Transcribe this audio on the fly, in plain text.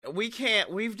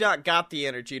we've not got the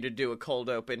energy to do a cold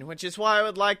open, which is why I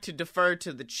would like to defer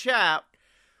to the chat,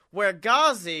 where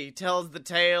Ghazi tells the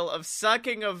tale of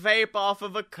sucking a vape off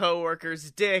of a coworker's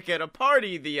dick at a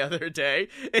party the other day,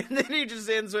 and then he just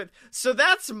ends with, so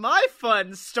that's my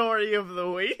fun story of the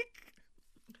week.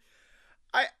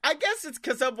 I guess it's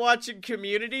because I'm watching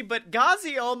Community, but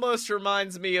Ghazi almost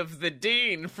reminds me of the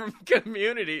Dean from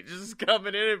Community, just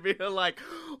coming in and being like,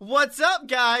 what's up,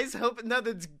 guys? Hoping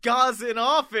nothing's gauzing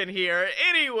off in here.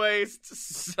 Anyways,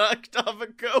 sucked off a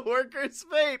coworker's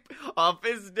vape off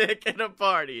his dick at a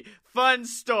party. Fun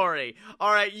story.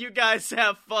 All right, you guys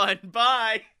have fun.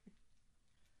 Bye.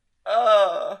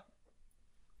 All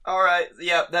right.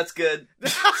 Yeah, that's good.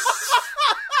 Start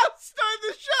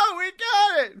the show. We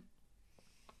got it.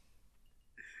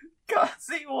 God,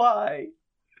 see why.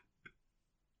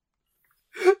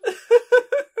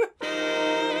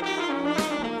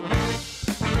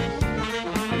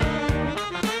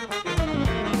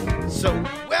 So,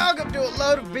 welcome to a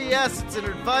load of BS. It's an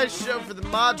advice show for the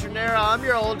modern era. I'm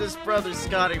your oldest brother,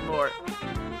 Scottye Moore.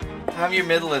 I'm your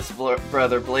middleest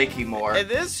brother, Blakey Moore. And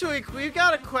this week, we've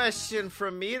got a question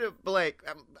from me to Blake.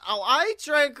 I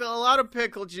drank a lot of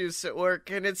pickle juice at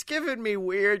work, and it's given me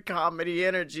weird comedy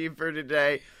energy for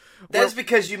today. That's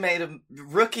because you made a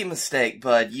rookie mistake,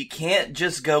 bud. You can't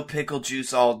just go pickle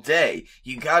juice all day.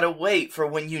 You gotta wait for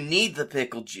when you need the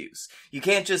pickle juice. You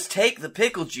can't just take the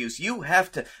pickle juice.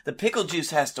 The pickle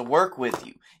juice has to work with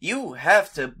you. You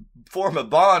have to form a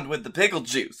bond with the pickle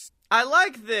juice. I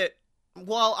like that.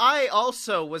 While I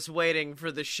also was waiting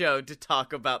for the show to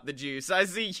talk about the juice, I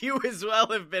see you as well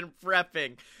have been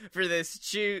prepping for this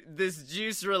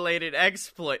juice-related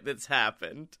exploit that's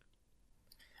happened.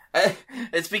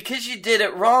 It's because you did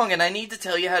it wrong, and I need to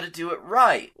tell you how to do it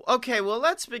right. Okay, well,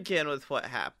 let's begin with what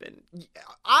happened.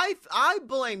 I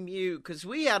blame you, because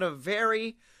we had a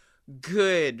very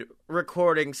good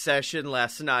recording session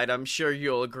last night, I'm sure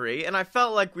you'll agree, and I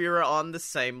felt like we were on the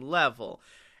same level.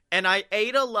 And I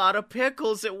ate a lot of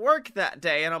pickles at work that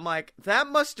day, and I'm like, that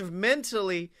must have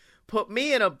mentally put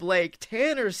me in a Blake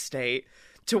Tanner state,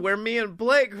 to where me and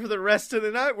Blake for the rest of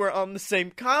the night were on the same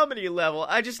comedy level.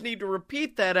 I just need to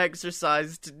repeat that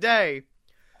exercise today.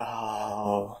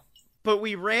 Oh. But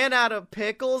we ran out of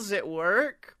pickles at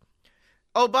work.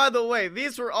 Oh, by the way,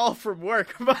 these were all from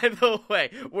work, by the way,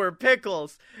 were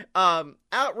pickles.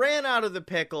 Ran out of the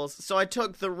pickles, so I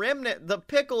took the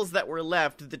pickles that were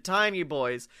left, the tiny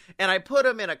boys, and I put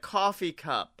them in a coffee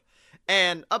cup.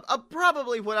 And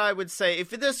probably what I would say,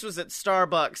 if this was at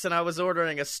Starbucks and I was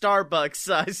ordering a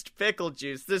Starbucks-sized pickle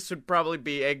juice, this would probably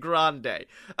be a grande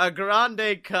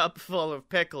cup full of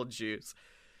pickle juice.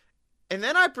 And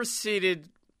then I proceeded,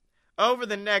 over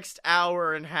the next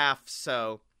hour and a half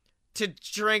so, to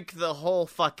drink the whole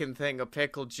fucking thing of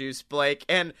pickle juice, Blake.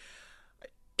 And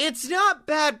it's not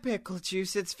bad pickle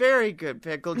juice, it's very good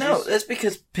pickle juice. No, that's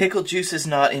because pickle juice is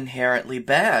not inherently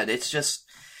bad. It's just...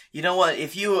 You know what?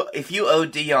 If you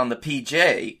OD on the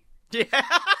PJ, yeah.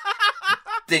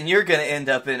 Then you're gonna end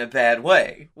up in a bad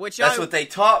way. That's what they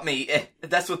taught me.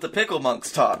 That's what the pickle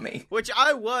monks taught me. Which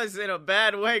I was in a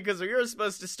bad way, because we were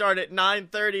supposed to start at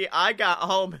 9:30. I got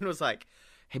home and was like,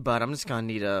 hey, bud, I'm just gonna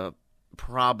need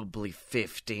probably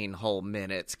 15 whole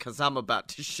minutes, because I'm about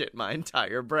to shit my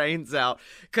entire brains out,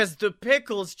 because the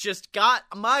pickles just got,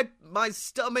 my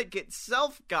stomach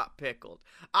itself got pickled.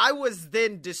 I was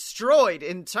then destroyed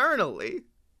internally.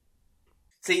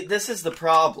 See, this is the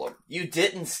problem. You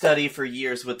didn't study for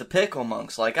years with the pickle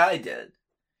monks like I did.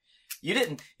 You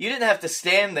didn't have to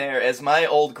stand there as my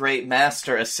old great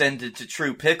master ascended to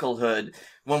true picklehood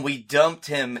when we dumped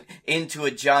him into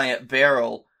a giant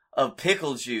barrel of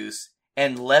pickle juice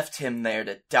and left him there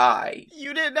to die.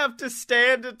 You didn't have to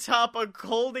stand atop a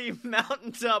coldy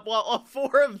mountaintop while all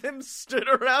four of them stood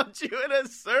around you in a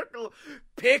circle.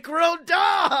 Pickle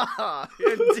da!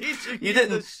 And teaching you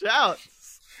the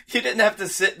shouts. You didn't have to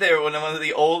sit there when one of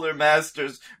the older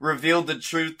masters revealed the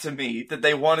truth to me that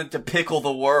they wanted to pickle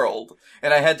the world,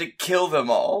 and I had to kill them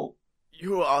all.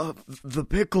 You are the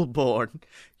pickle-born.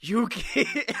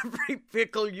 Every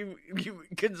pickle you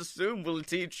consume will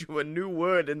teach you a new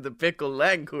word in the pickle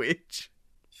language.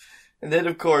 And then,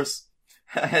 of course,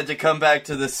 I had to come back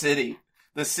to the city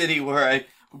where I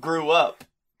grew up,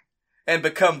 and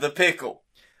become the pickle.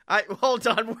 Hold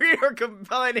on, we are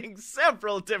combining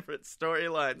several different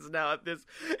storylines now at this.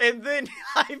 And then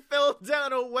I fell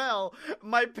down a well.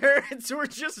 My parents were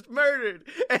just murdered,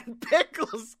 and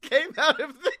pickles came out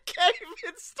of the cave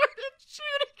and started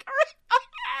shooting right my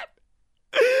head.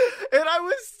 And I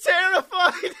was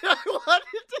terrified. I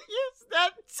wanted to use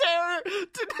that terror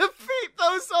to defeat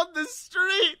those on the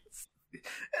streets.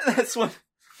 And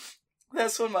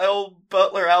That's when my old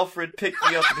butler Alfred picked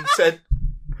me up and said,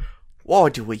 "Why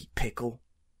do we pickle,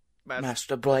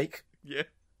 Master Blake? Yeah.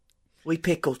 We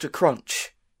pickle to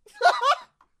crunch.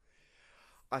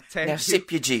 I tell Now you,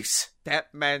 sip your juice."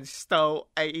 that man stole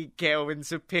 80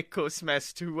 gallons of pickles,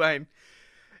 Master Wayne.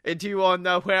 And do you want to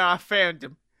know where I found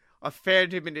him? I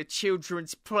found him in a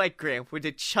children's playground with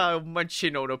a child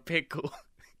munching on a pickle.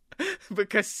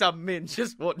 Because some men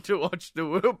just want to watch the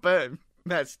world burn,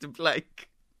 Master Blake.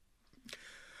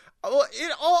 Well,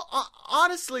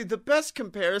 honestly, the best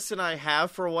comparison I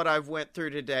have for what I've went through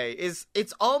today is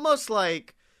it's almost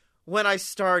like when I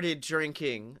started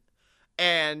drinking.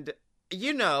 And,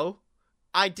 you know,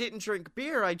 I didn't drink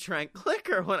beer, I drank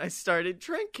liquor when I started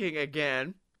drinking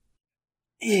again.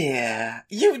 Yeah,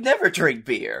 you never drink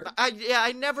beer.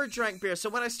 I never drank beer. So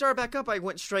when I started back up, I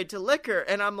went straight to liquor,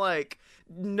 and I'm like,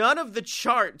 none of the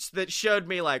charts that showed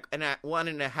me like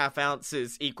 1.5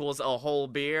 ounces equals a whole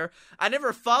beer, I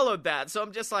never followed that. So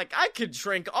I'm just like, I could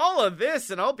drink all of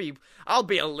this, and I'll be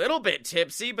a little bit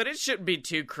tipsy, but it shouldn't be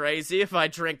too crazy if I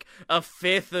drink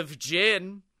 1/5 of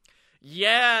gin.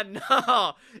 Yeah,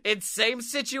 no, it's same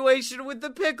situation with the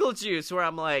pickle juice where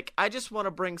I'm like, I just want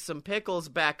to bring some pickles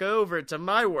back over to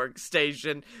my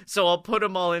workstation, so I'll put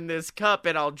them all in this cup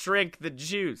and I'll drink the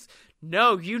juice.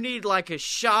 No, you need like a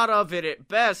shot of it at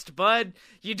best, bud.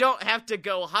 You don't have to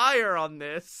go higher on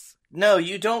this. No,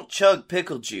 you don't chug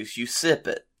pickle juice, you sip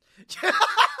it.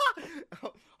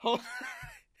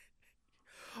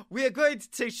 We are going to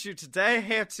teach you today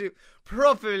how to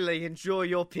properly enjoy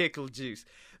your pickle juice.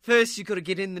 First, you gotta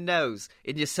get in the nose,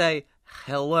 and you say,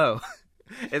 hello.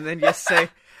 And then you say,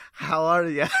 how are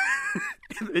you?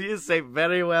 And then you say,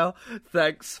 very well,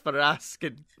 thanks for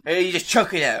asking. And you just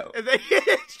chuck it out. And then you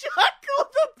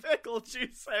chuckle the pickle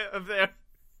juice out of there.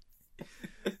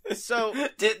 So,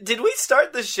 Did we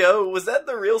start the show? Was that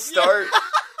the real start?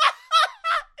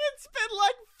 It's been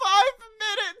like 5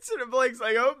 minutes, and Blake's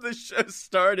like, I hope the show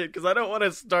started, because I don't want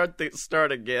to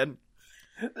start again.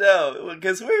 No,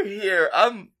 because we're here.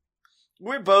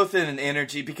 We're both in an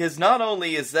energy, because not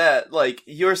only is that, like,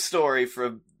 your story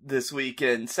from this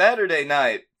weekend, Saturday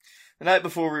night, the night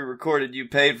before we recorded, you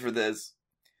paid for this.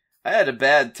 I had a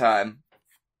bad time,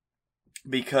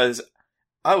 because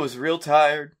I was real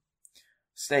tired,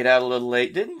 stayed out a little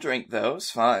late, didn't drink though, it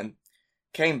was fine.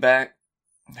 Came back,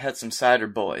 had some cider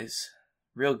boys.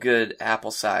 Real good apple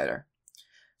cider.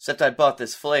 Except I bought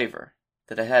this flavor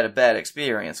that I had a bad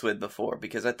experience with before,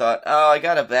 because I thought, oh, I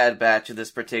got a bad batch of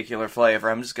this particular flavor,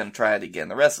 I'm just gonna try it again.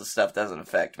 The rest of the stuff doesn't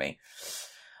affect me.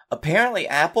 Apparently,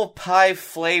 apple pie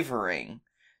flavoring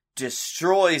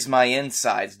destroys my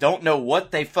insides. Don't know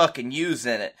what they fucking use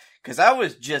in it, because I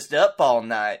was just up all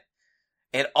night,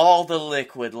 and all the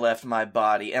liquid left my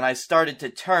body, and I started to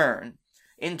turn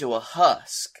into a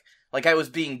husk, like I was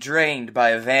being drained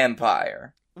by a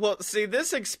vampire. Well, see,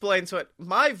 this explains what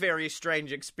my very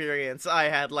strange experience I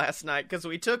had last night, because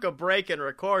we took a break in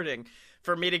recording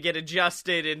for me to get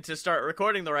adjusted and to start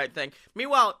recording the right thing.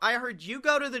 Meanwhile, I heard you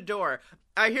go to the door,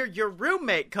 I hear your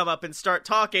roommate come up and start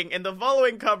talking, and the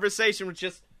following conversation was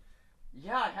just,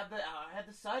 yeah, I had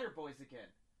the cider boys again.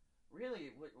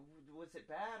 Really? Was it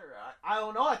bad? Or I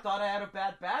don't know, I thought I had a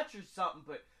bad batch or something,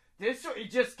 but this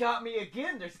just got me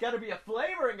again. There's got to be a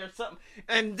flavoring or something.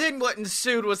 And then what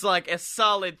ensued was like a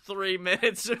solid 3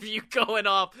 minutes of you going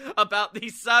off about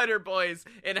these cider boys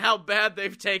and how bad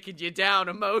they've taken you down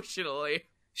emotionally.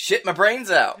 Shit my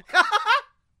brains out.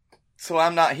 So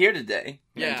I'm not here today,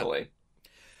 mentally.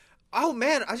 Oh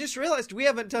man, I just realized we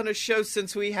haven't done a show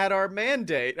since we had our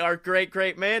mandate, our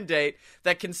great mandate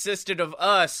that consisted of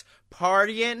us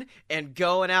partying and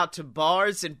going out to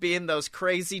bars and being those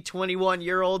crazy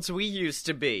 21-year-olds we used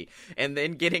to be, and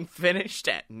then getting finished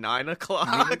at 9 o'clock.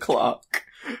 9 o'clock.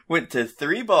 Went to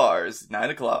 3 bars, 9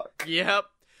 o'clock. Yep.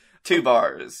 2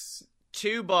 bars.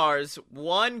 2 bars,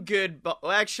 1 good bar.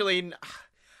 Actually,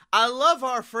 I love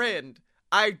our friend.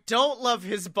 I don't love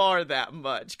his bar that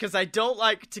much, because I don't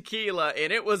like tequila,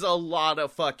 and it was a lot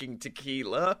of fucking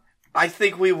tequila. I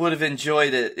think we would have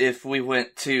enjoyed it if we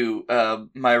went to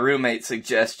my roommate's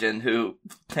suggestion, who,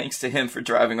 thanks to him for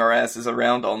driving our asses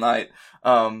around all night,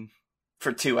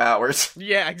 for 2 hours.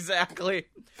 Yeah, exactly.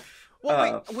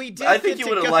 Well, we did. I think you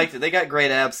would have liked it. They got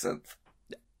great absinthe.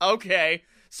 Okay.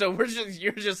 So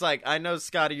you're just like, I know,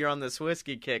 Scottye, you're on this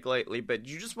whiskey kick lately, but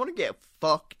you just want to get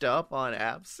fucked up on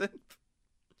absinthe?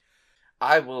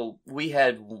 We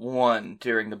had one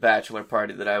during the bachelor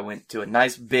party that I went to, a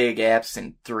nice big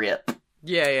absinthe drip.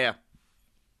 Yeah.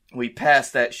 We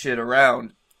passed that shit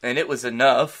around, and it was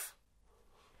enough.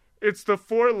 It's the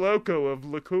Four Loko of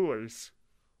liqueurs.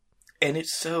 And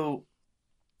it's so...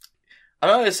 I'm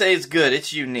not gonna say it's good,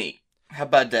 it's unique. How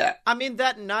about that? I mean,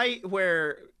 that night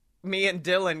where me and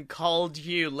Dylan called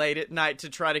you late at night to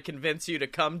try to convince you to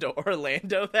come to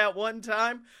Orlando that one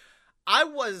time, I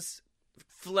was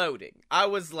floating. I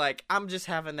was like, I'm just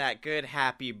having that good,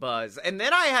 happy buzz. And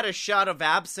then I had a shot of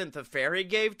absinthe the fairy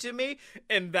gave to me,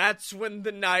 and that's when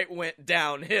the night went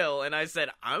downhill. And I said,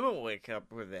 I'm gonna wake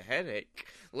up with a headache.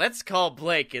 Let's call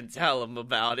Blake and tell him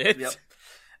about it.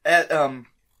 Yep.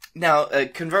 Now,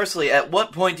 conversely, at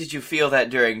what point did you feel that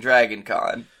during Dragon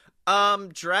Con?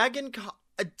 Dragon Con...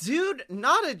 Dude,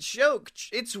 not a joke.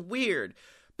 It's weird.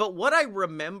 But what I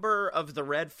remember of the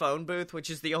red phone booth,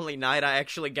 which is the only night I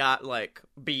actually got, like,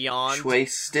 beyond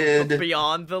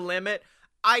the limit,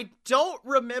 I don't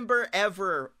remember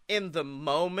ever in the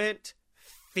moment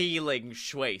feeling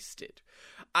shwasted.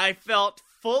 I felt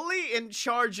fully in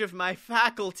charge of my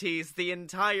faculties the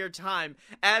entire time,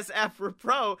 as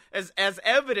apropos, as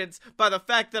evidence by the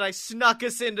fact that I snuck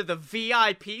us into the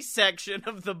VIP section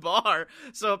of the bar.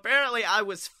 So apparently I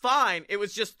was fine. It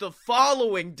was just the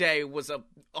following day was a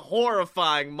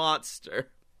horrifying monster.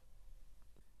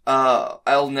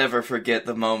 I'll never forget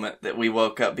the moment that we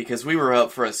woke up, because we were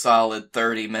up for a solid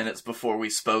 30 minutes before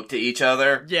we spoke to each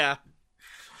other. Yeah.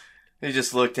 He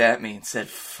just looked at me and said,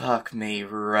 "Fuck me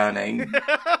running."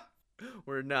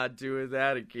 We're not doing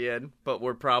that again, but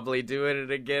we're probably doing it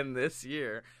again this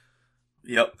year.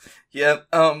 Yep.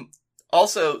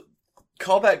 Also,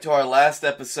 call back to our last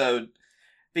episode,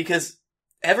 because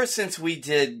ever since we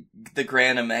did the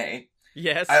Granime,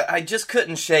 yes, I just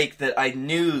couldn't shake that I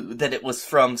knew that it was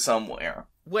from somewhere.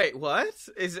 Wait, what?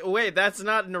 Wait, that's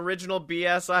not an original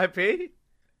BS IP?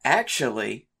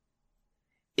 Actually,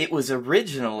 it was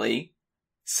originally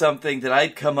something that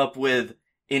I'd come up with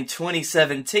in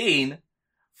 2017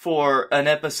 for an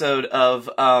episode of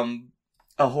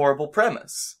A Horrible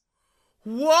Premise.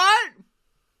 What?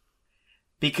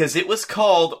 Because it was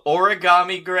called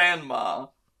Origami Grandma.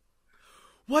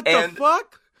 What the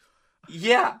fuck?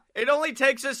 Yeah. It only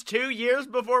takes us 2 years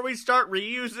before we start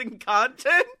reusing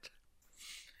content?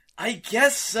 I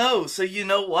guess so. So you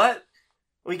know what?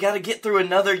 We gotta get through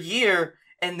another year,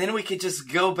 and then we could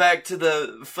just go back to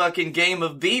the fucking game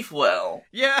of beef well.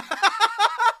 Yeah.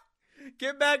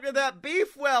 Get back to that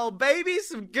beef well, baby.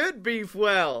 Some good beef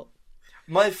well.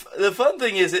 The fun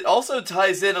thing is, it also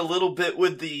ties in a little bit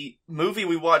with the movie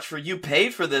we watched for You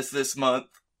Paid for This month.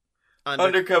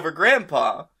 Undercover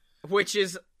Grandpa. Which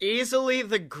is easily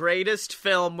the greatest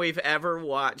film we've ever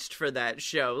watched for that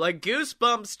show. Like,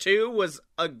 Goosebumps 2 was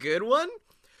a good one.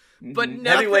 But nothing,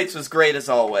 Heavyweights was great as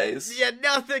always. Yeah,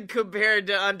 nothing compared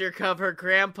to Undercover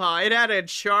Grandpa. It had a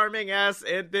charming-ass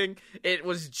ending. It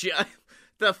was just...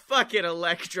 The fucking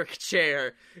electric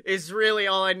chair is really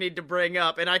all I need to bring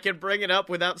up. And I can bring it up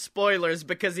without spoilers,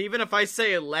 because even if I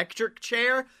say electric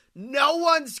chair, no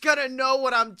one's gonna know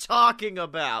what I'm talking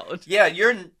about. Yeah,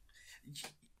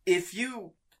 if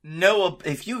you know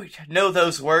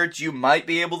those words, you might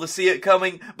be able to see it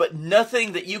coming, but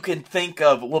nothing that you can think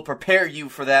of will prepare you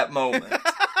for that moment.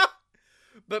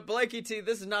 But Blakey T,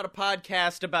 this is not a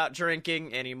podcast about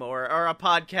drinking anymore, or a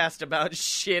podcast about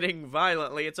shitting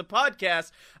violently. It's a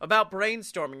podcast about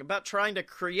brainstorming, about trying to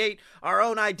create our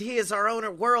own ideas, our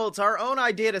own worlds, our own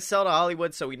idea to sell to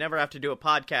Hollywood so we never have to do a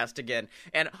podcast again.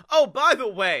 And, oh, by the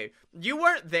way, you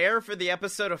weren't there for the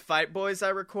episode of Frat Boys I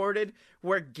recorded,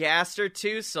 where Gaster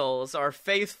Two Souls,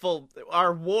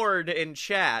 our ward in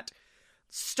chat,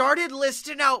 started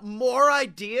listing out more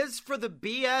ideas for the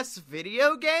BS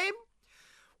video game?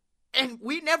 And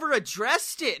we never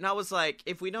addressed it. And I was like,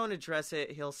 if we don't address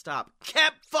it, he'll stop.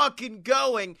 Kept fucking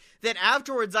going. Then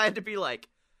afterwards, I had to be like,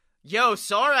 yo,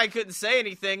 sorry I couldn't say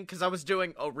anything because I was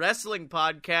doing a wrestling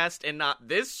podcast and not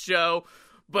this show.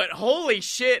 But holy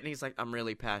shit. And he's like, I'm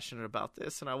really passionate about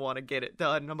this and I want to get it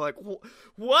done. And I'm like,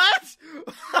 what?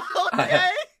 Okay.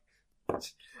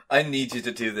 I need you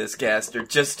to do this, Gaster.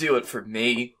 Just do it for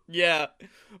me. Yeah.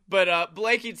 But,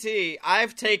 Blakey T,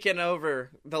 I've taken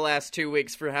over the last 2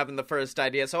 weeks for having the first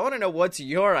idea, so I want to know, what's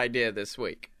your idea this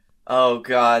week? Oh,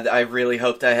 God, I really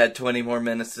hoped I had 20 more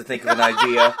minutes to think of an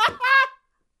idea.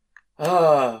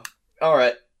 Oh,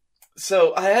 alright.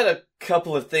 So, I had a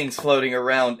couple of things floating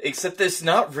around, except there's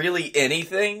not really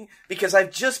anything, because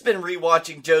I've just been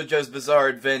rewatching JoJo's Bizarre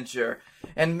Adventure,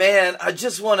 and man, I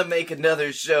just want to make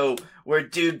another show where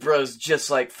dude bros just,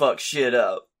 like, fuck shit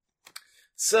up.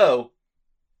 So...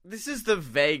 This is the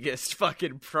vaguest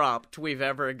fucking prompt we've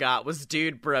ever got, was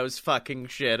dude bros fucking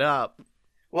shit up.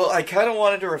 Well, I kind of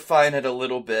wanted to refine it a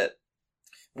little bit.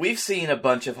 We've seen a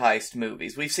bunch of heist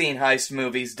movies. We've seen heist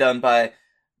movies done by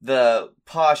the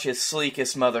poshest,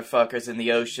 sleekest motherfuckers in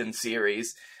the Ocean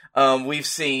series. We've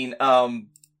seen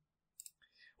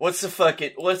What's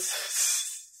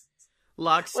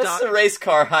Lock, Stock... What's the race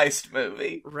car heist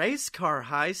movie? Race car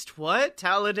heist? What?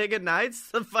 Talladega Nights?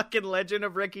 The fucking Legend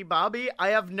of Ricky Bobby? I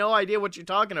have no idea what you're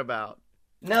talking about.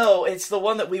 No, it's the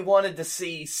one that we wanted to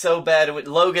see so bad. With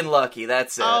Logan Lucky,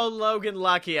 that's it. Oh, Logan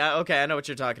Lucky. Okay, I know what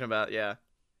you're talking about, yeah.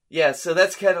 Yeah, so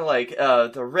that's kind of like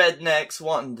the rednecks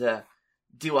wanting to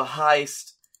do a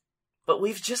heist. But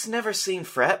we've just never seen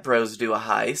frat bros do a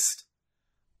heist.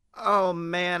 Oh,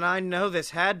 man, I know this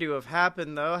had to have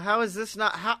happened, though. How is this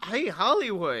not... Hey,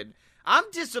 Hollywood, I'm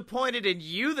disappointed in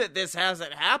you that this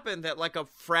hasn't happened, that, like, a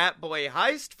frat boy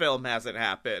heist film hasn't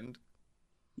happened.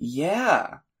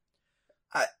 Yeah.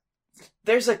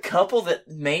 There's a couple that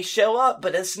may show up,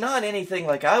 but it's not anything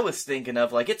like I was thinking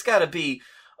of. Like, it's gotta be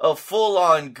a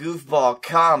full-on goofball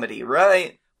comedy,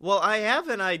 right? Well, I have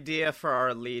an idea for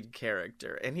our lead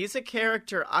character, and he's a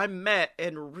character I met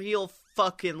in real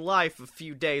fucking life a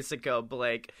few days ago,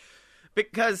 Blake.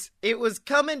 Because it was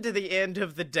coming to the end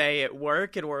of the day at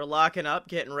work, and we're locking up,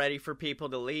 getting ready for people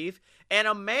to leave, and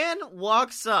a man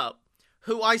walks up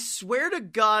who I swear to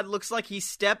God looks like he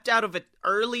stepped out of an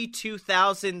early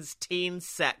 2000s teen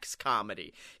sex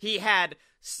comedy. He had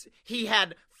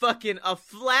fucking a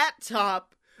flat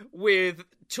top with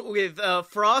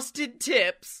frosted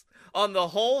tips on the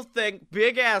whole thing,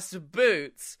 big ass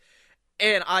boots,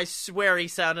 and I swear he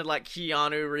sounded like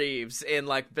Keanu Reeves in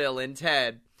like Bill and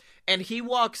Ted. And he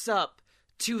walks up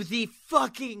to the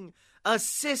fucking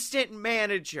assistant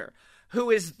manager, who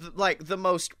is like the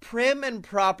most prim and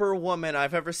proper woman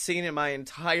I've ever seen in my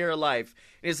entire life.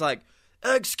 And he's like,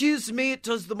 excuse me,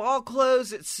 does the mall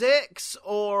close at 6?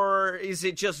 Or is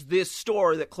it just this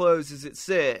store that closes at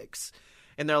 6?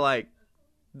 And they're like,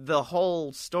 the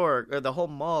whole store, or the whole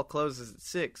mall closes at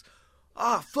 6.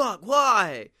 Oh, fuck,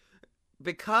 why?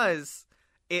 Because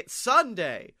it's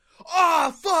Sunday.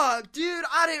 Oh, fuck, dude,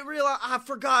 I didn't realize, I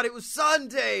forgot it was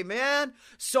Sunday, man.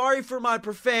 Sorry for my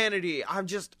profanity.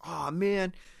 Oh,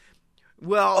 man.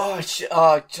 Well.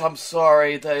 I'm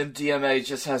sorry, the MDMA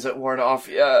just hasn't worn off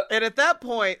yet. And at that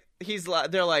point,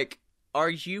 they're like, are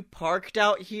you parked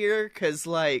out here? 'Cause,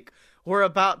 like, we're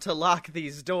about to lock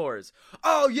these doors.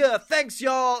 Oh, yeah, thanks,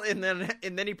 y'all. And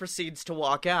then he proceeds to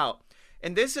walk out.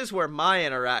 And this is where my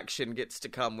interaction gets to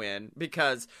come in,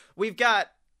 because we've got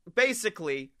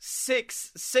basically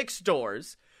six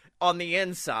doors on the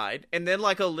inside, and then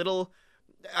like a little,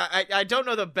 I don't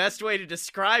know the best way to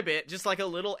describe it, just like a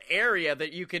little area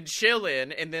that you can chill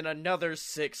in, and then another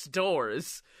 6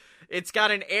 doors. It's got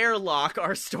an airlock,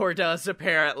 our store does,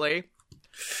 apparently.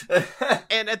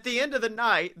 And at the end of the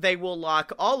night, they will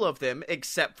lock all of them,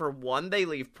 except for one they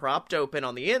leave propped open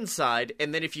on the inside,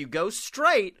 and then if you go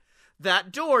straight,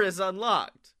 that door is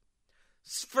unlocked.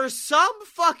 For some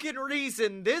fucking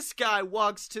reason, this guy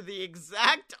walks to the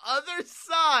exact other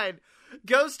side,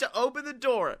 goes to open the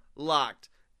door, locked.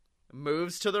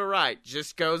 Moves to the right,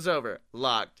 just goes over,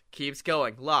 locked. Keeps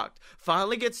going, locked.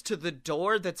 Finally gets to the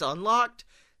door that's unlocked,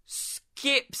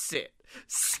 skips it,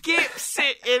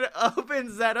 and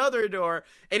opens that other door,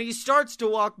 and he starts to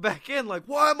walk back in like,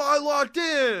 why am I locked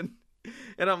in?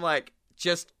 And I'm like,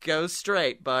 just go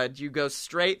straight, bud. You go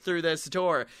straight through this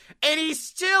door. And he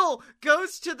still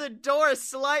goes to the door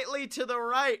slightly to the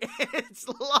right. And it's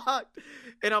locked.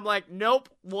 And I'm like, nope,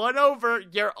 one over.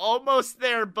 You're almost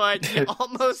there, bud. You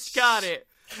almost got it.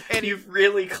 And you're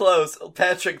really close.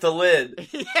 Patrick, the lid.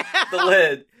 Yeah.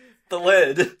 The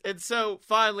lid. And so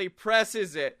finally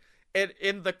presses it. And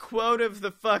in the quote of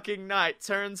the fucking night,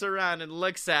 turns around and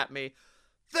looks at me.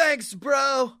 Thanks,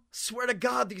 bro. Swear to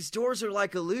God, these doors are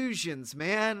like illusions,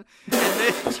 man. And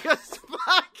then just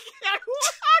fucking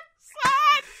walks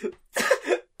on.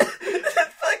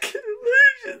 Fucking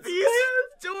illusions, These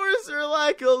doors are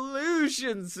like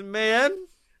illusions, man.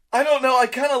 I don't know. I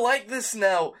kind of like this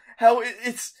now. How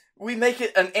we make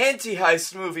it an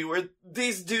anti-heist movie where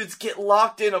these dudes get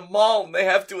locked in a mall and they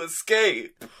have to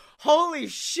escape. Holy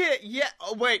shit! Yeah.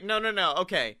 Oh, wait. No.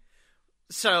 Okay.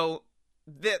 So.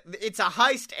 It's a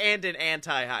heist and an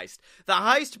anti-heist. The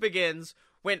heist begins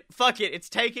when, it's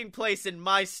taking place in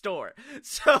my store.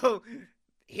 So,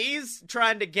 he's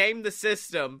trying to game the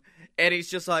system, and he's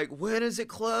just like, when is it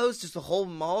closed? Does the whole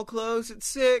mall close at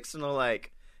 6? And they're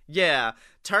like, yeah.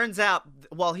 Turns out,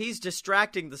 while he's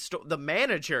distracting the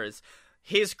managers,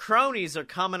 his cronies are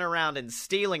coming around and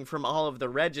stealing from all of the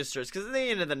registers, because at the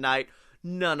end of the night,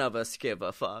 none of us give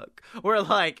a fuck.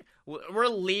 We're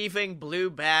leaving blue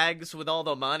bags with all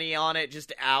the money on it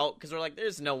just out, because we're like,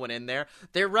 there's no one in there.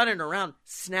 They're running around,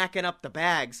 snacking up the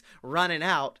bags, running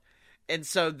out. And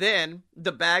so then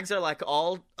the bags are like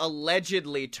all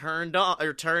allegedly turned on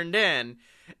or turned in,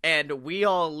 and we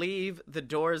all leave. The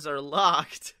doors are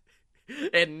locked.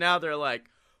 And now they're like,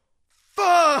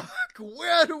 fuck,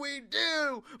 what do we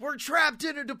do? We're trapped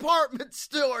in a department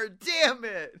store, damn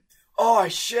it. Oh,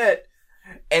 shit.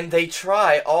 And they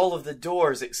try all of the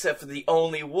doors except for the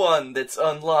only one that's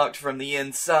unlocked from the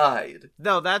inside.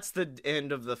 No, that's the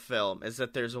end of the film, is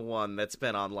that there's one that's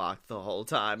been unlocked the whole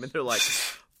time. And they're like,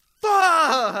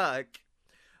 fuck!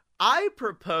 I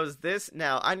proposed this.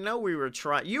 Now, I know we were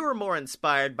trying. You were more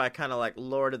inspired by kind of like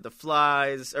Lord of the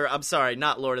Flies. Or, I'm sorry,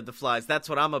 not Lord of the Flies. That's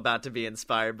what I'm about to be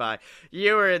inspired by.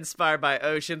 You were inspired by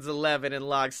Ocean's 11 and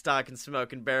Lock, Stock, and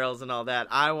Smoking Barrels and all that.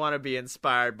 I want to be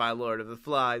inspired by Lord of the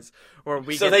Flies.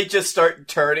 They just start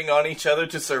turning on each other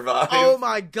to survive. Oh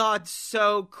my god,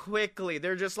 so quickly.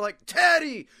 They're just like,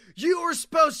 Teddy, you were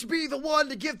supposed to be the one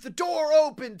to get the door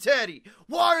open, Teddy.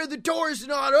 Why are the doors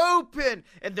not open?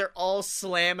 And they're all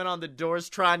slamming on the doors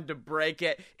trying to break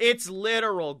it. It's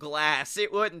literal glass.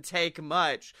 It wouldn't take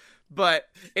much. But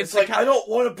it's like, I don't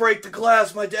want to break the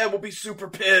glass. My dad will be super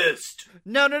pissed.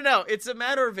 No. It's a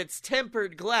matter of it's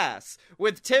tempered glass.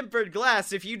 With tempered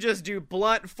glass, if you just do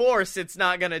blunt force, it's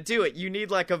not going to do it. You need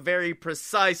like a very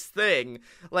precise thing,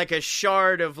 like a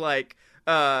shard of like,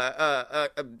 not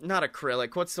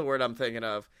acrylic. What's the word I'm thinking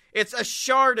of? It's a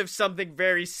shard of something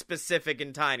very specific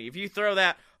and tiny. If you throw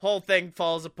that, whole thing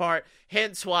falls apart.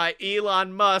 Hence why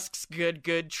Elon Musk's good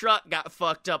truck got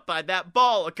fucked up by that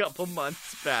ball a couple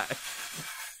months back.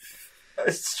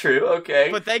 It's true, okay.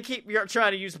 But they keep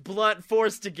trying to use blunt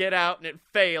force to get out, and it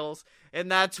fails.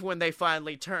 And that's when they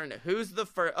finally turn. Who's the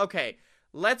first? Okay,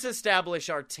 let's establish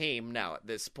our team now at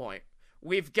this point.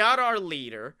 We've got our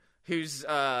leader, who's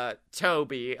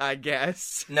Toby, I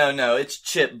guess. No, it's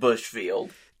Chip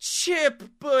Bushfield. Chip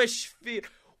Bushfield.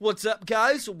 What's up,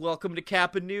 guys? Welcome to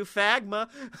Kappa Nu Phagma.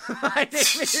 My name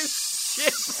is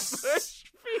Chip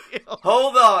Bushfield.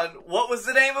 Hold on. What was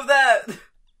the name of that?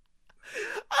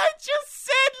 I just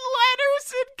said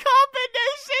letters in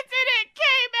combinations and it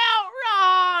came out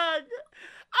wrong.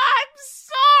 I'm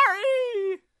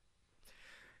sorry.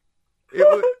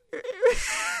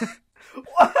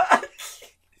 What?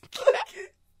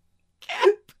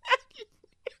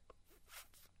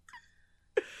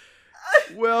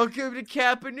 Welcome to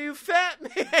Kappa Nu Fat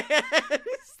Man.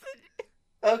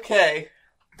 Okay,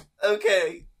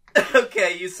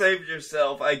 you saved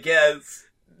yourself, I guess.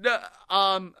 No,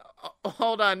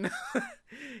 hold on.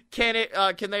 Can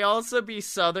they also be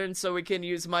Southern so we can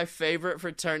use my favorite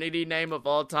fraternity name of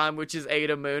all time, which is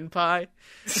Ada Moon Pie?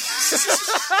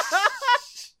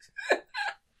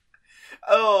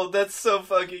 Oh, that's so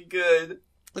fucking good.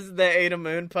 This is the Ada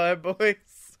Moon Pie boys.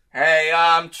 Hey,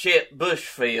 I'm Chip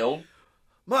Bushfield.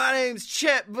 My name's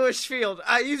Chet Bushfield.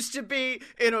 I used to be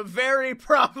in a very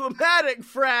problematic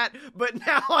frat, but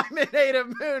now I'm in Ada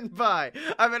Moon Pie.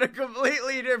 I'm in a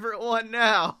completely different one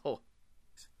now.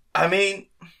 I mean,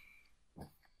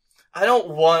 I don't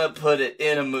want to put it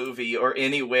in a movie or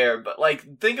anywhere, but,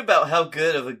 like, think about how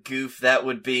good of a goof that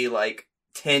would be, like,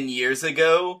 10 years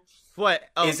ago. What?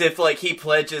 Oh. Is if, like, he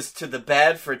pledges to the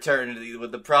bad fraternity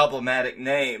with the problematic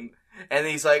name, and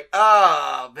he's like,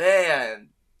 oh, man.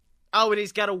 Oh, and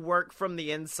he's got to work from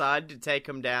the inside to take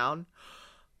him down?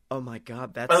 Oh my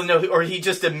god, that's... Oh no, or he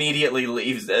just immediately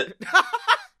leaves it.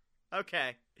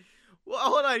 Okay. Well,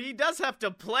 hold on, he does have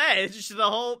to pledge the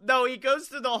whole... No, he goes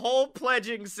through the whole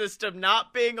pledging system,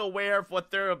 not being aware of what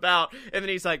they're about, and then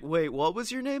he's like, wait, what was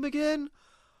your name again?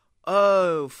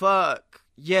 Oh, fuck.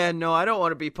 Yeah, no, I don't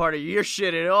want to be part of your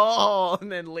shit at all, and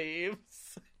then leaves.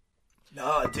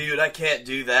 No, dude, I can't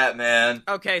do that, man.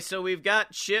 Okay, so we've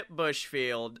got Chip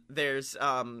Bushfield. There's,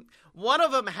 one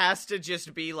of them has to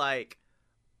just be, like,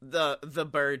 the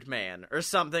Birdman, or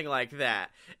something like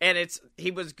that. And he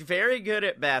was very good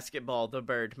at basketball, the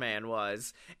Birdman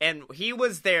was. And he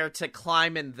was there to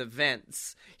climb in the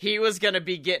vents. He was gonna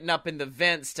be getting up in the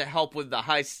vents to help with the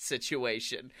heist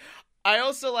situation. I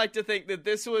also like to think that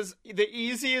this was the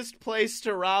easiest place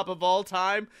to rob of all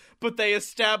time, but they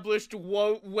established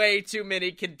way too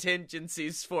many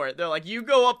contingencies for it. They're like, you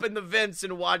go up in the vents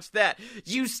and watch that.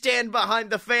 You stand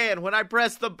behind the fan. When I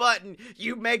press the button,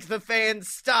 you make the fan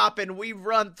stop and we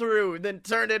run through and then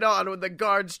turn it on when the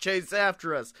guards chase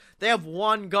after us. They have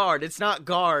one guard. It's not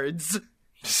guards.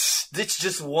 It's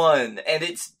just one, and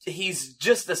he's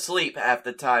just asleep half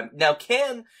the time. Now,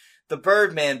 can the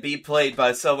Birdman be played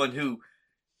by someone who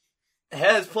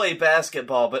has played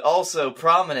basketball, but also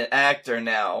prominent actor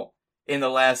now in the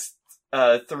last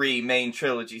 3 main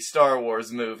trilogy Star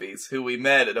Wars movies, who we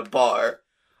met at a bar?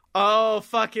 Oh,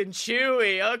 fucking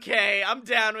Chewie. Okay, I'm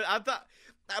down with... I thought...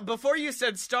 Before you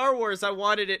said Star Wars, I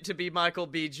wanted it to be Michael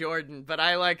B. Jordan, but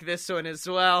I like this one as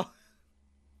well.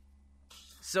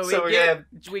 So we're gonna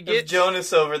have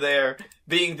Jonas over there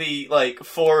being the, like,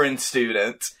 foreign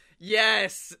student.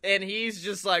 Yes, and he's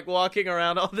just, like, walking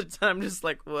around all the time, just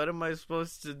like, what am I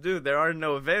supposed to do? There are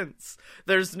no events.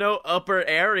 There's no upper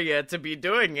area to be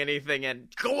doing anything in.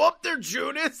 Go up there,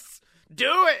 Jonas!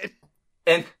 Do it!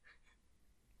 And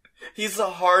he's the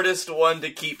hardest one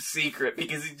to keep secret,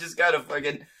 because he just gotta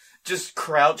fucking just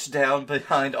crouch down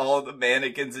behind all the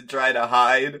mannequins and try to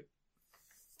hide.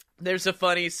 There's a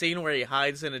funny scene where he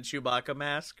hides in a Chewbacca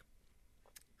mask.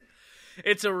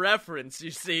 It's a reference,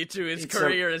 you see, to his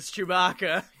career as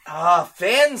Chewbacca.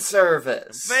 Fan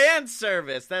service! Fan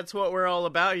service! That's what we're all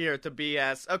about here at the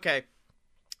BS. Okay,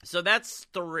 so that's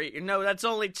 3. No, that's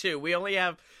only 2. We only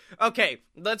have... Okay,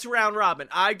 let's round robin.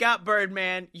 I got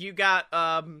Birdman, you got,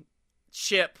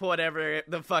 Chip, whatever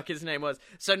the fuck his name was.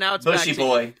 So now it's Bushy back to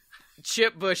boy.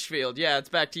 Chip Bushfield. Yeah, it's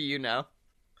back to you now.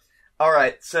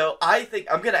 Alright, so I think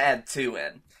I'm gonna add 2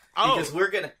 in. Because we're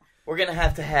gonna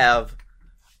have to have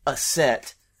a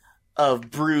set of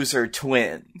Bruiser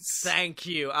twins. Thank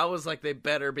you. I was like, they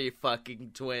better be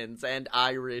fucking twins, and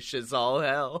Irish as all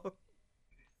hell.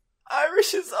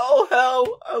 Irish is all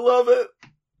hell. I love it.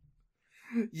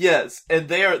 Yes, and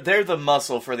they're the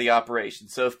muscle for the operation.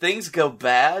 So if things go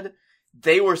bad,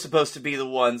 they were supposed to be the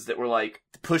ones that were like,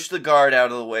 push the guard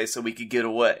out of the way so we could get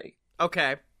away.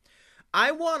 Okay.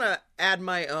 I want to add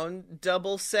my own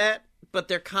double set, but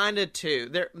they're kind of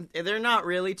 2. They're not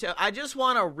really 2. I just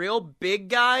want a real big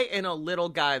guy and a little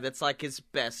guy that's like his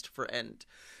best friend.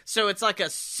 So it's like a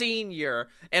senior,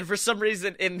 and for some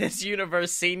reason in this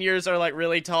universe, seniors are like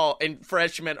really tall and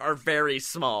freshmen are very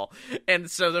small. And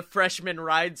so the freshman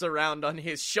rides around on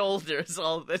his shoulders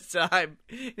all the time.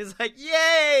 He's like,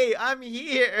 yay, I'm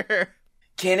here.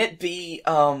 Can it be,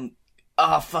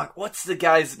 fuck, what's the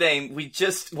guy's name? We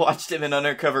just watched him in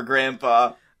Undercover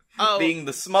Grandpa. Being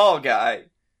the small guy.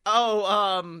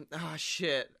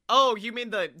 Shit. Oh, you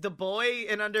mean the boy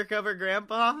in Undercover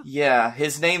Grandpa? Yeah,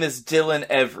 his name is Dylan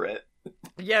Everett.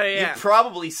 Yeah. You've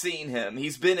probably seen him.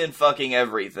 He's been in fucking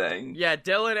everything. Yeah,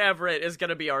 Dylan Everett is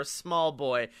gonna be our small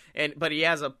boy, but he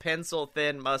has a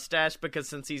pencil-thin mustache because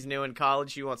since he's new in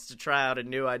college, he wants to try out a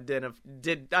new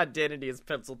identity as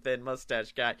pencil-thin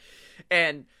mustache guy.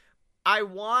 And I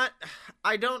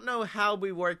don't know how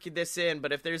we work this in,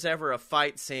 but if there's ever a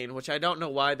fight scene, which I don't know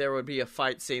why there would be a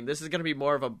fight scene, this is going to be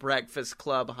more of a Breakfast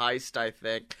Club heist, I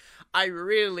think. I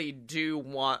really do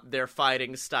want their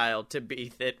fighting style to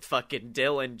be that fucking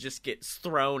Dylan just gets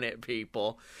thrown at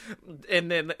people. And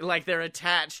then, like, they're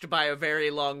attached by a very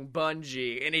long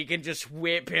bungee, and he can just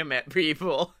whip him at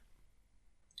people.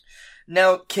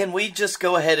 Now, can we just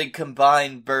go ahead and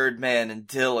combine Birdman and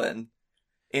Dylan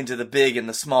into the big and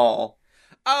the small?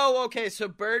 Oh, okay, so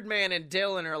Birdman and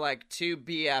Dylan are like 2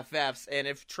 BFFs, and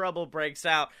if trouble breaks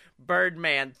out,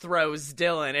 Birdman throws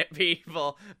Dylan at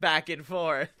people back and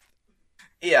forth.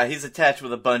 Yeah, he's attached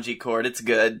with a bungee cord. It's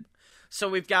good. So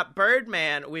we've got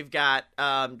Birdman, we've got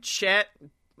Chet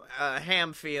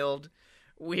Hamfield,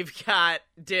 we've got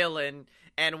Dylan,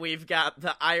 and we've got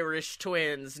the Irish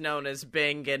twins known as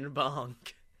Bing and Bong.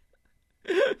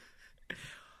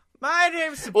 My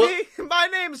name's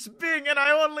Bing and I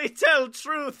only tell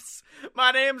truths. My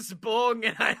name's Bong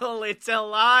and I only tell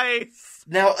lies.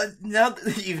 Now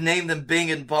that you've named them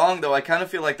Bing and Bong, though, I kind of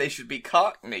feel like they should be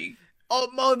Cockney. Oh,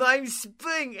 my name's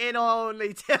Bing and I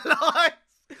only tell lies.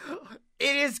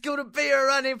 It is gonna be a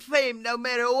running theme no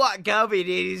matter what gov it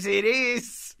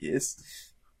is. Yes.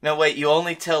 Now wait, you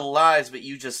only tell lies, but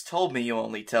you just told me you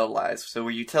only tell lies. So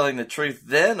were you telling the truth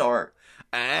then, or...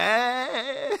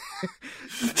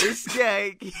 This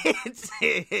guy gets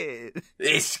it.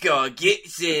 This guy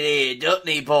gets it, doesn't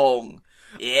he, Bong?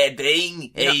 Yeah,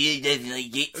 Bing, he definitely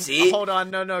gets it. Hold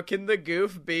on, no. Can the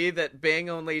goof be that Bing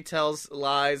only tells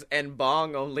lies and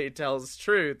Bong only tells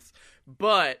truths?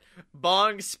 But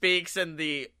Bong speaks in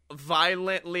the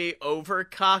violently over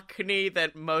Cockney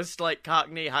that most, like,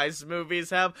 Cockney heist movies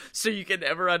have, so you can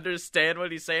never understand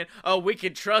what he's saying. Oh, we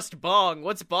can trust Bong.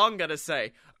 What's Bong gonna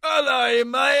say? Hello,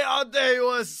 mate, I'll tell you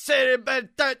what's sitting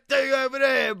about that thing over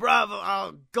there, bruv.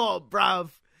 Oh, God, bruv.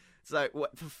 It's like,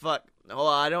 what the fuck? Oh,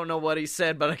 I don't know what he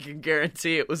said, but I can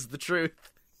guarantee it was the truth.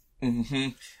 Mm-hmm.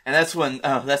 And that's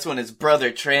when his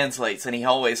brother translates, and he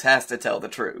always has to tell the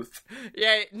truth.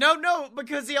 Yeah, no,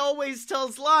 because he always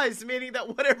tells lies, meaning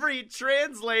that whatever he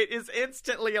translate is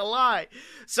instantly a lie.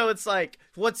 So it's like,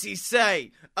 what's he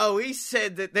say? Oh, he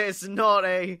said that there's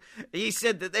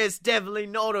definitely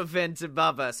not a vent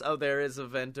above us. Oh, there is a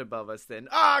vent above us then.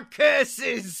 Ah,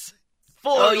 curses!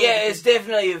 Oh yeah, it's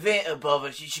definitely a vent above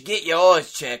us. You should get your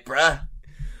eyes checked, bruh.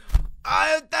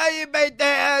 I'll tell you about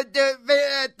that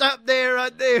vent up there,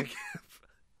 right there.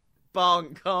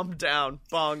 Bong, calm down.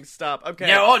 Bong, stop. Okay.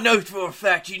 Now, I know for a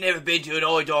fact you never been to an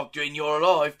eye doctor in your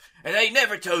life, and they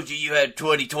never told you had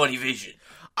 20/20 vision.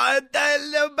 I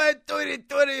love my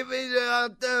 20/20 vision.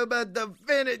 I'm talking about the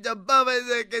finish above us.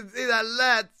 I can see the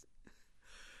lights.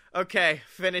 Okay,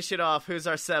 finish it off. Who's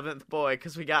our seventh boy?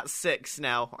 Because we got 6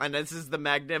 now, and this is the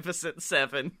Magnificent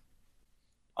 7.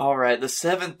 Alright, the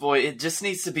seventh boy, it just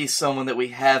needs to be someone that we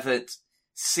haven't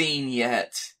seen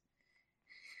yet.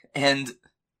 And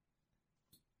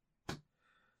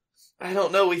I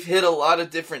don't know, we've hit a lot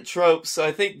of different tropes, so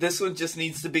I think this one just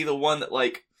needs to be the one that,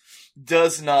 like,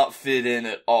 does not fit in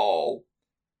at all.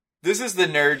 This is the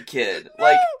nerd kid. No,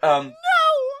 no,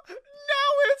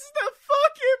 it's the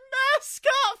fucking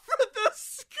mascot for the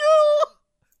school.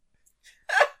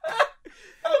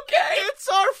 Okay.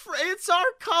 It's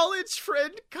our college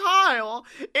friend Kyle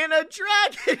in a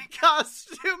dragon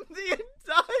costume the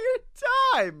entire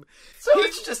time. So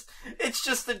it's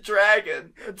just a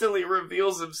dragon until he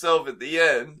reveals himself at the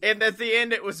end. And at the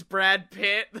end it was Brad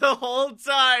Pitt. The whole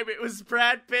time it was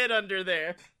Brad Pitt under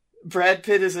there. Brad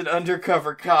Pitt is an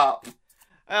undercover cop.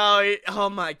 Oh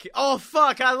my god. Oh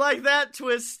fuck, I like that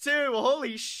twist too.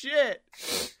 Holy shit.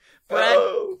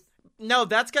 No,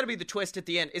 that's gotta be the twist at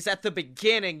the end. Is at the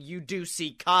beginning, you do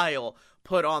see Kyle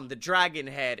put on the dragon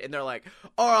head, and they're like,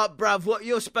 alright, bruv, what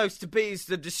you're supposed to be is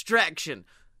the distraction.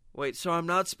 Wait, so I'm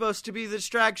not supposed to be the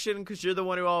distraction? Because you're the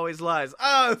one who always lies.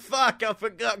 Oh, fuck, I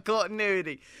forgot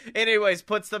continuity. Anyways,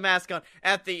 puts the mask on.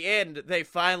 At the end, they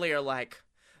finally are like,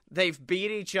 they've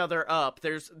beat each other up.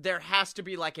 There has to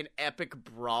be like an epic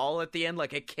brawl at the end,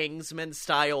 like a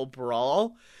Kingsman-style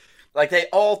brawl. Like, they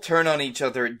all turn on each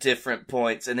other at different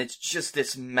points, and it's just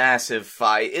this massive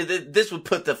fight. This would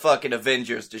put the fucking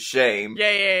Avengers to shame.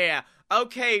 Yeah.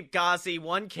 Okay, Ghazi,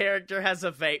 one character has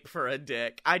a vape for a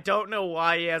dick. I don't know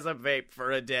why he has a vape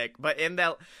for a dick, but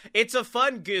it's a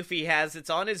fun goof he has. It's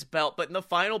on his belt, but in the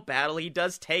final battle, he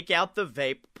does take out the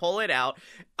vape, pull it out.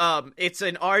 It's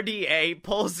an RDA,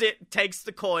 pulls it, takes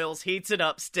the coils, heats it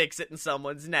up, sticks it in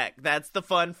someone's neck. That's the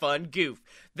fun goof.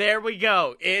 There we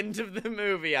go. End of the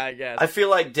movie, I guess. I feel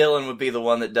like Dylan would be the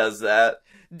one that does that.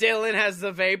 Dylan has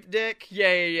the vape dick?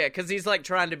 Yeah, because he's like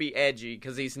trying to be edgy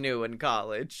because he's new in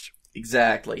college.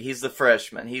 Exactly. He's the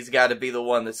freshman. He's got to be the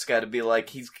one that's got to be like,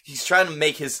 he's trying to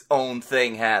make his own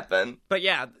thing happen. But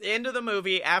yeah, end of the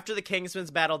movie, after the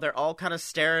Kingsman's battle, they're all kind of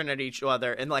staring at each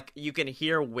other, and like, you can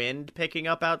hear wind picking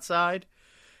up outside,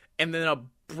 and then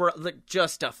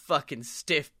just a fucking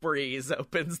stiff breeze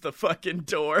opens the fucking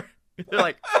door. They're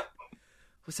like,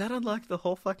 was that unlocked the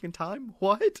whole fucking time?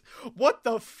 What? What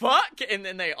the fuck? And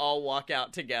then they all walk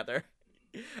out together.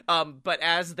 But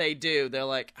as they do, they're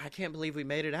like, I can't believe we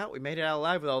made it out. We made it out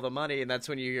alive with all the money. And that's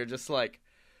when you're just like,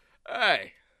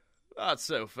 hey, not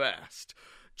so fast.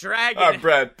 Dragon. I'm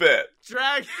Brad Pitt.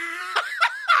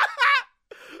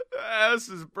 This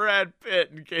is Brad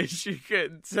Pitt, in case you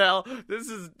couldn't tell. This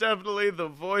is definitely the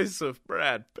voice of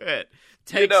Brad Pitt.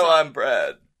 I'm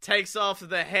Brad. Takes off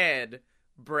the head,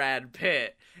 Brad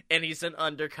Pitt, and he's an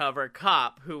undercover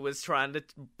cop who was trying to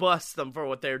bust them for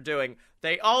what they're doing.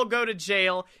 They all go to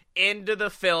jail. End of the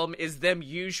film is them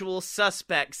usual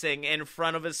suspectsing in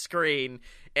front of a screen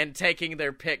and taking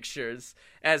their pictures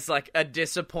as like a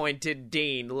disappointed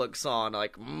dean looks on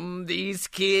like, these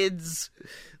kids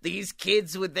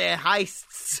with their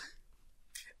heists.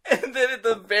 And then at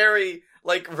the very,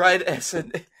 like, right as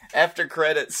an after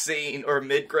credit scene or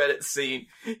mid credit scene,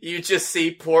 you just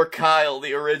see poor Kyle,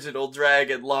 the original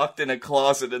dragon, locked in a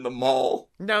closet in the mall.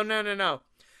 No.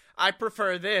 I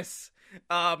prefer this.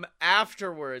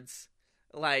 Afterwards,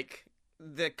 like,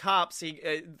 the cops,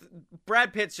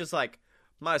 Brad Pitt's just like,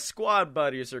 my squad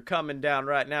buddies are coming down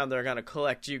right now and they're gonna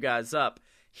collect you guys up.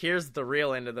 Here's the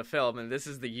real end of the film, and this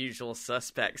is the usual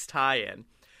suspects tie-in.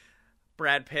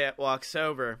 Brad Pitt walks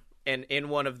over, and in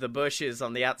one of the bushes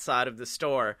on the outside of the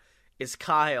store is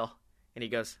Kyle, and he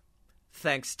goes,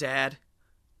 thanks, Dad.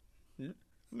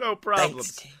 No problem.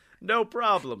 No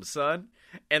problem, son.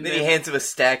 And then he hands him a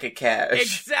stack of cash.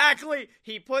 Exactly!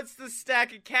 He puts the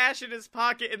stack of cash in his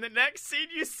pocket, and the next scene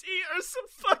you see are some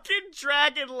fucking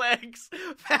dragon legs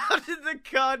found in the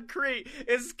concrete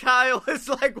as Kyle is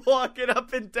like walking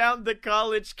up and down the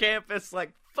college campus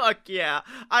like, fuck yeah,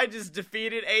 I just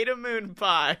defeated Ada Moon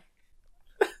Pie.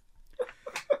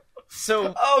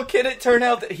 So, oh, can it turn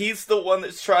out that he's the one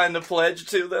that's trying to pledge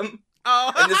to them?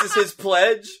 Oh. And this is his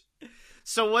pledge?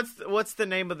 So what's the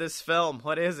name of this film?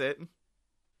 What is it?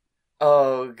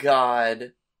 Oh,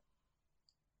 God.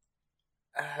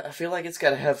 I feel like it's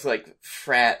gotta have, like,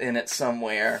 frat in it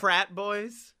somewhere. Frat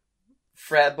Boys?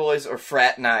 Frat Boys or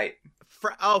Frat Night.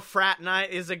 Frat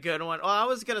Night is a good one. Oh, I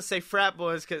was gonna say Frat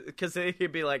Boys because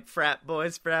he'd be like, Frat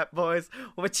Boys,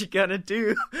 what you gonna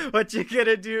do? What you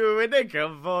gonna do when they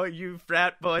come for you,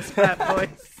 Frat Boys, Frat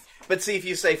Boys? But see, if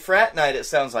you say Frat Night, it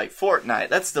sounds like Fortnite.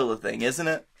 That's still a thing, isn't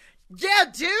it? Yeah,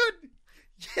 dude!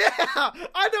 Yeah!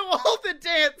 I know all the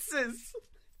dances!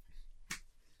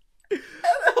 I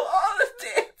know all the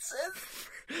dances!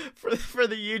 For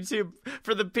the YouTube,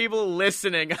 for the people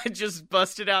listening, I just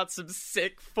busted out some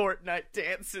sick Fortnite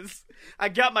dances. I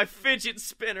got my fidget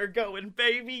spinner going,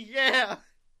 baby, yeah!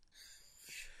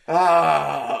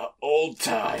 Ah, old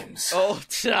times. Old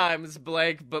times,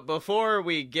 Blake. But before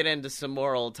we get into some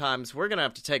more old times, we're gonna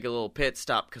have to take a little pit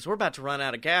stop, because we're about to run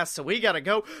out of gas, so we gotta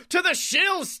go to the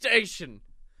Shill Station!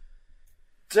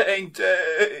 Dang,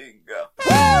 dang.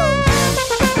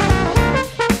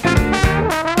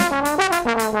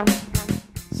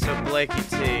 So, Blakey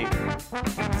T,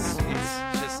 it's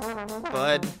just,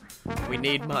 bud, we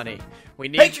need money. We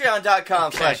need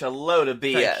Patreon.com/a load of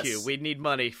BS. Thank you. We need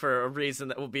money for a reason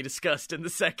that will be discussed in the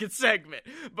second segment.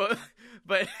 But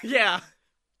yeah,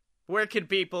 where can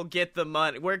people get the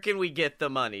money? Where can we get the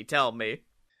money? Tell me.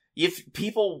 If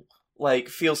people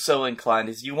feel so inclined,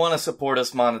 if you want to support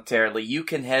us monetarily, you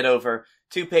can head over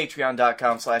to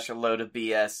patreon.com/a load of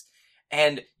BS,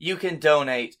 and you can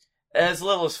donate as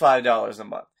little as $5 a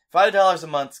month. $5 a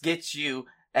month gets you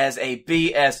as a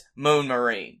BS Moon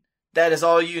Marine. That is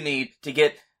all you need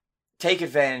to take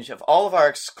advantage of all of our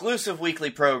exclusive weekly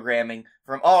programming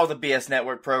from all of the BS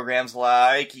Network programs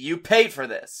like You Paid for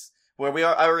This, where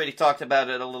I already talked about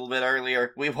it a little bit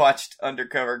earlier. We watched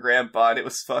Undercover Grandpa, and it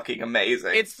was fucking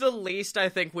amazing. It's the least I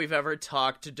think we've ever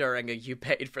talked during a You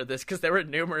Paid for This, because there were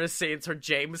numerous scenes where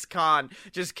James Caan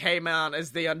just came out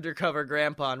as the Undercover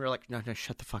Grandpa, and we're like, no,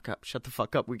 shut the fuck up.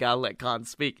 We gotta let Caan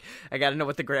speak. I gotta know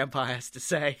what the grandpa has to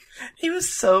say. He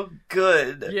was so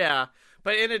good. Yeah.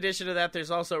 But in addition to that,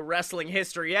 there's also Wrestling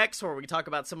History X, where we talk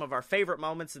about some of our favorite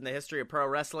moments in the history of pro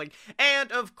wrestling.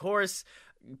 And, of course,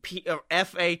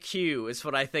 FAQ is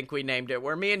what I think we named it,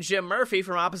 where me and Jim Murphy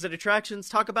from Opposite Attractions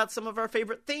talk about some of our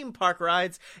favorite theme park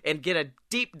rides and get a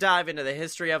deep dive into the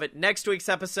history of it. Next week's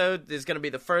episode is going to be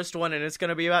the first one, and it's going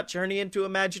to be about Journey into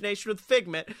Imagination with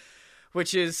Figment,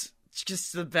 which is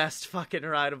just the best fucking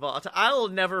ride of all time. I'll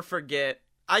never forget.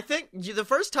 I think the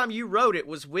first time you rode it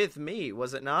was with me,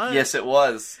 was it not? Yes, it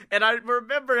was. And I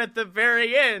remember at the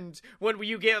very end, when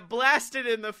you get blasted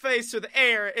in the face with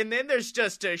air, and then there's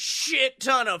just a shit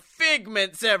ton of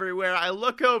figments everywhere. I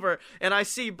look over, and I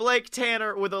see Blake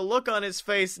Tanner with a look on his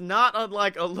face not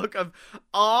unlike a look of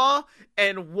awe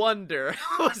and wonder.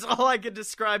 Was all I could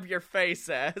describe your face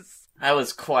as. I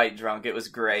was quite drunk. It was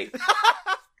great.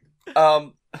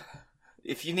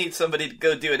 If you need somebody to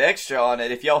go do an extra on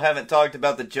it, if y'all haven't talked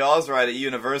about the Jaws ride at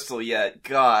Universal yet,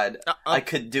 God, I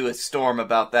could do a storm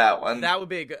about that one. That would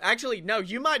be a good... Actually, no,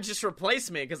 you might just replace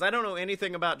me, because I don't know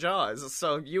anything about Jaws,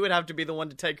 so you would have to be the one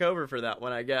to take over for that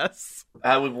one, I guess.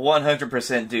 I would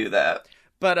 100% do that.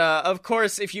 But, of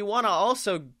course, if you want to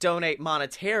also donate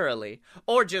monetarily,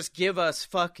 or just give us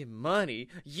fucking money,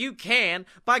 you can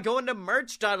by going to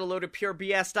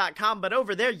merch.aloadofpurebs.com, but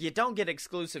over there you don't get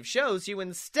exclusive shows, you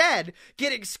instead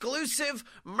get exclusive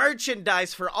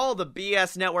merchandise for all the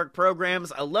BS Network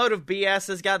programs. A Load of BS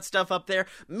has got stuff up there.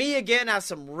 Me Again has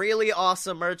some really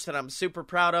awesome merch that I'm super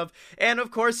proud of. And, of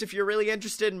course, if you're really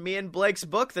interested in me and Blake's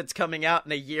book that's coming out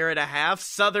in a year and a half,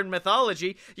 Southern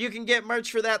Mythology, you can get merch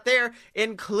for that there,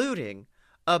 including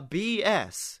a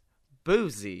BS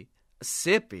Boozy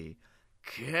Sippy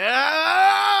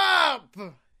Cup!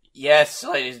 Yes,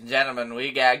 ladies and gentlemen,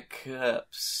 we got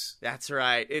cups. That's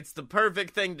right. It's the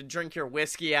perfect thing to drink your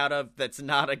whiskey out of that's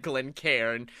not a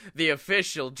Glencairn, the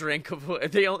official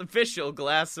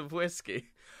glass of whiskey.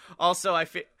 Also, I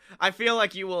feel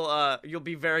like you'll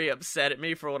be very upset at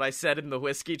me for what I said in the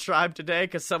whiskey tribe today,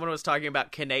 because someone was talking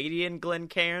about Canadian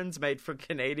Glencairns made for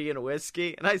Canadian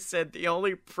whiskey, and I said the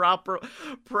only proper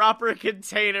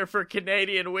container for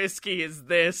Canadian whiskey is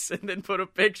this, and then put a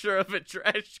picture of a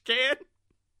trash can.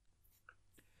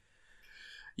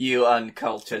 You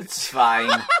uncultured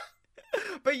swine.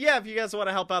 But yeah, if you guys want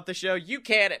to help out the show, you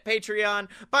can at Patreon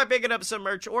by picking up some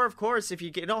merch, or of course, if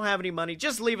you don't have any money,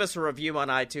 just leave us a review on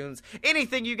iTunes.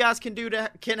 Anything you guys can do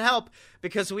can help,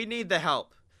 because we need the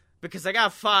help. Because I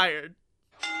got fired.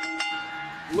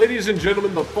 Ladies and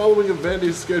gentlemen, the following event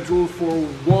is scheduled for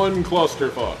one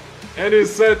clusterfuck and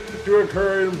is set to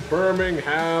occur in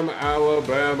Birmingham,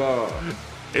 Alabama.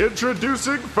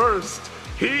 Introducing first,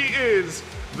 he is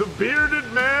the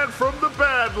bearded man from the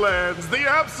Badlands, the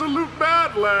absolute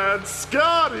Badlands,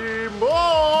 Scottye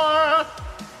Moore!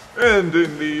 And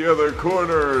in the other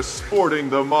corner, sporting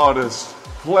the modest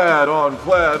Plaid on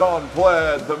plaid,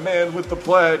 the man with the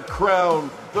plaid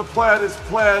crown. The plaid is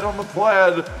plaid on the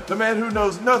plaid, the man who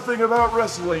knows nothing about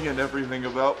wrestling and everything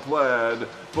about plaid,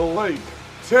 Blake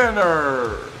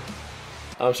Tanner.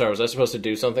 I'm sorry, was I supposed to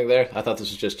do something there? I thought this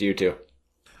was just you two.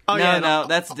 Oh, no,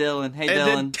 that's Dylan. Hey,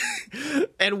 Dylan.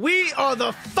 And we are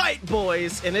the Fight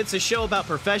Boys, and it's a show about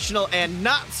professional and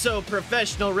not so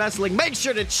professional wrestling. Make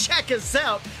sure to check us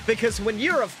out, because when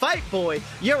you're a fight boy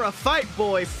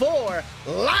for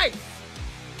life.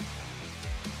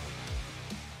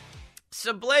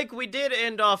 So, Blake, we did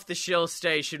end off the show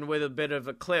station with a bit of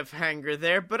a cliffhanger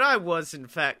there, but I was, in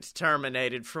fact,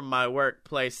 terminated from my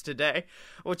workplace today,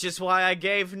 which is why I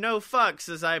gave no fucks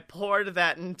as I poured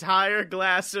that entire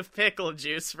glass of pickle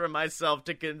juice for myself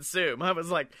to consume. I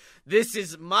was like, this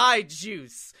is my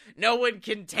juice. No one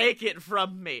can take it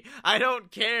from me. I don't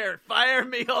care. Fire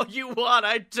me all you want.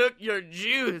 I took your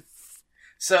juice.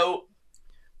 So,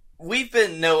 we've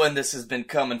been knowing this has been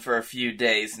coming for a few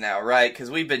days now, right?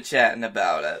 Because we've been chatting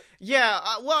about it. Yeah,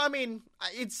 well, I mean,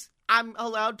 I'm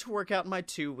allowed to work out my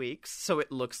 2 weeks, so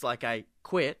it looks like I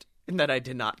quit and that I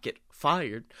did not get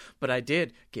fired. But I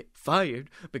did get fired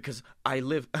because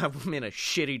I'm in a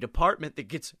shitty department that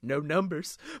gets no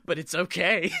numbers, but it's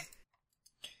okay.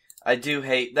 I do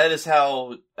hate, that is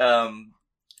how,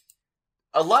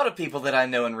 a lot of people that I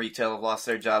know in retail have lost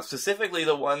their jobs, specifically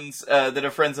the ones that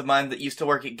are friends of mine that used to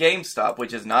work at GameStop,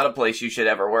 which is not a place you should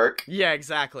ever work. Yeah,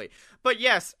 exactly. But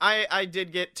yes, I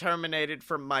did get terminated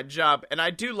from my job, and I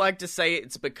do like to say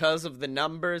it's because of the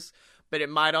numbers, but it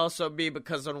might also be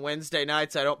because on Wednesday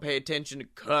nights I don't pay attention to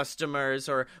customers,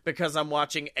 or because I'm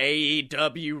watching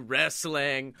AEW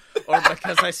wrestling, or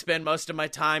because I spend most of my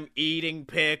time eating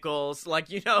pickles. Like,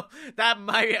 that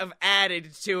might have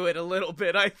added to it a little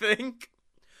bit, I think.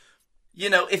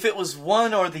 If it was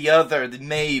one or the other, then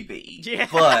maybe. Yeah.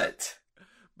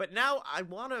 But now I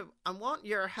want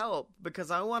your help,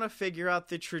 because I want to figure out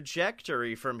the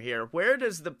trajectory from here. Where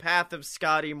does the path of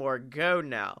Scottye Moore go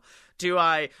now?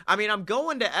 I'm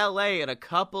going to LA in a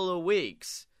couple of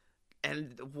weeks.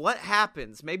 And what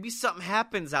happens? Maybe something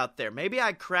happens out there. Maybe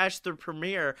I crash the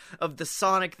premiere of the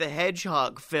Sonic the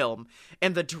Hedgehog film,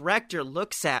 and the director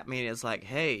looks at me and is like,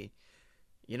 hey,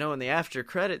 in the after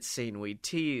credits scene we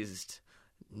teased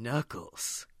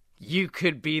Knuckles. You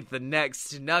could be the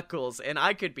next Knuckles, and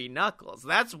I could be Knuckles.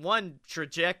 That's one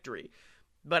trajectory.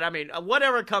 But,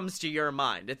 whatever comes to your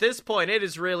mind. At this point, it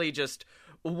is really just,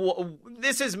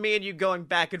 this is me and you going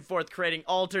back and forth creating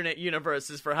alternate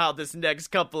universes for how this next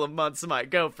couple of months might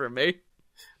go for me.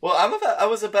 Well, I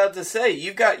was about to say,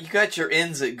 you got your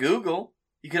ins at Google.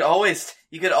 You could always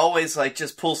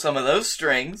just pull some of those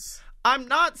strings. I'm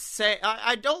not saying,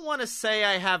 I don't want to say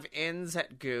I have ins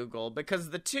at Google,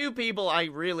 because the two people I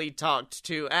really talked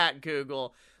to at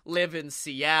Google live in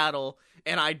Seattle,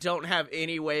 and I don't have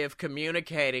any way of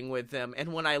communicating with them.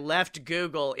 And when I left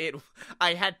Google,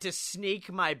 I had to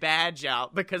sneak my badge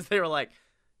out, because they were like,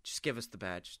 just give us the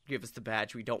badge. Give us the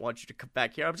badge. We don't want you to come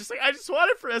back here. I'm just like, I just want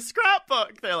it for a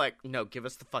scrapbook. They're like, no, give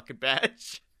us the fucking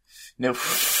badge. No.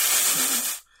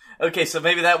 Okay, so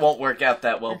maybe that won't work out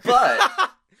that well, but...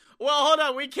 Well, hold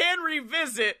on. We can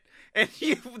revisit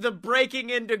the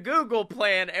breaking into Google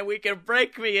plan, and we can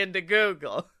break me into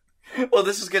Google. Well,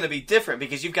 this is going to be different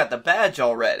because you've got the badge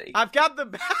already. I've got the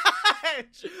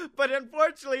badge, but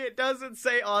unfortunately it doesn't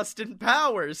say Austin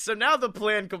Powers, so now the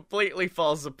plan completely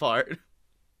falls apart.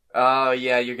 Oh,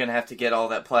 yeah, you're going to have to get all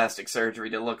that plastic surgery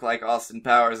to look like Austin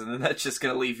Powers, and then that's just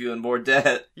going to leave you in more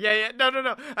debt. Yeah,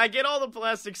 no. I get all the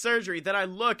plastic surgery, then I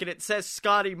look, and it says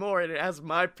Scottye Moore, and it has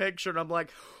my picture, and I'm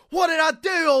like, what did I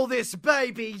do all this,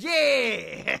 baby?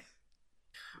 Yeah!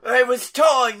 It was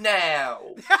time now!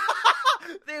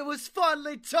 There was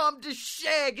finally time to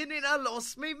shag, and then I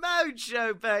lost me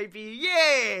mojo, baby.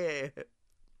 Yeah!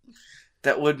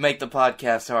 That would make the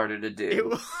podcast harder to do. It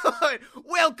would.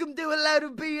 Welcome to a load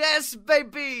of BS,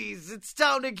 babies. It's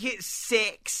time to get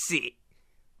sexy.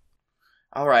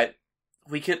 Alright.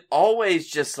 We could always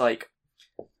just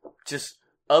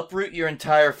uproot your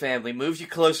entire family, move you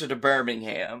closer to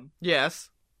Birmingham.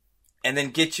 Yes. And then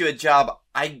get you a job.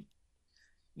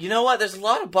 You know what? There's a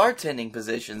lot of bartending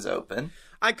positions open.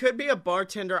 I could be a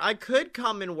bartender. I could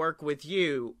come and work with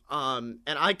you, and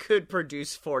I could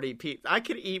produce 40 pizzas. I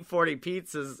could eat 40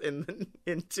 pizzas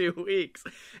in 2 weeks.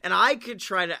 And I could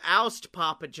try to oust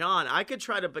Papa John. I could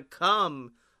try to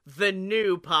become the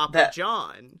new Papa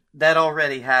John. That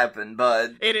already happened,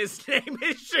 bud. And his name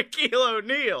is Shaquille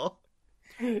O'Neal.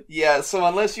 Yeah, so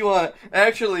unless you want...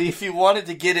 Actually, if you wanted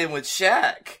to get in with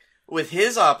Shaq, with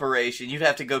his operation, you'd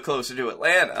have to go closer to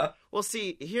Atlanta. Well,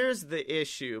 see, here's the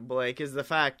issue, Blake, is the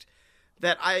fact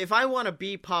that if I want to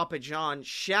be Papa John,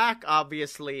 Shaq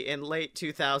obviously in late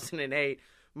 2008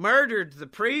 murdered the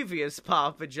previous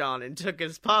Papa John and took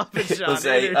his Papa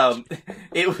John.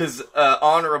 It was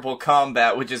honorable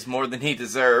combat, which is more than he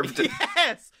deserved.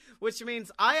 Yes! Which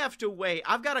means I have to wait.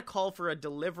 I've got to call for a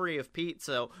delivery of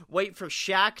pizza, wait for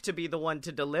Shaq to be the one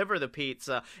to deliver the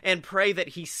pizza, and pray that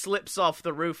he slips off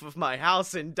the roof of my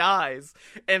house and dies.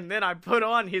 And then I put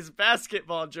on his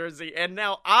basketball jersey, and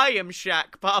now I am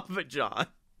Shaq Papa John.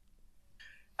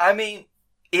 I mean,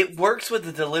 it works with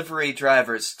the delivery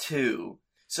drivers, too.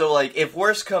 So, like, if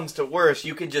worse comes to worse,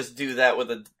 you can just do that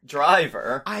with a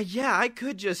driver. Yeah, I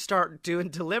could just start doing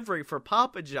delivery for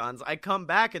Papa John's. I come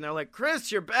back and they're like,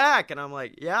 Chris, you're back. And I'm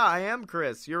like, yeah, I am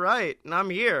Chris. You're right. And I'm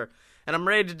here. And I'm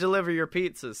ready to deliver your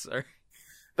pizza, sir.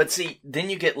 But see, then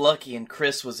you get lucky and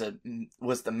Chris was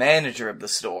the manager of the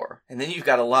store. And then you've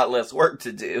got a lot less work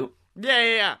to do.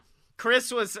 Yeah.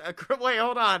 Chris was... wait,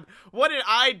 hold on. What did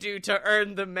I do to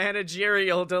earn the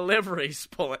managerial delivery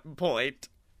point?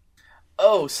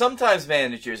 Oh, sometimes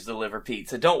managers deliver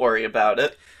pizza. Don't worry about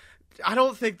it. I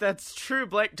don't think that's true,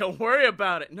 Blake. Don't worry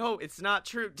about it. No, it's not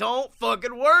true. Don't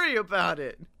fucking worry about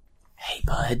it. Hey,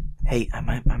 bud. Hey, I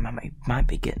might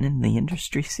be getting in the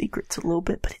industry secrets a little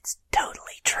bit, but it's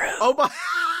totally true. Oh my...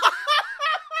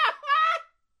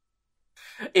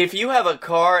 If you have a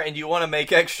car and you want to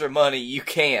make extra money, you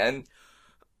can.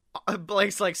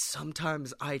 Blake's like,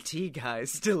 sometimes IT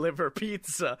guys deliver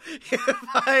pizza. If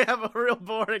I have a real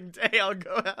boring day, I'll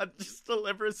go out and just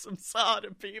deliver some saw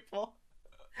to people.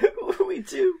 We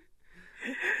do.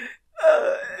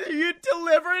 You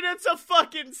deliver it, it's a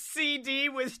fucking CD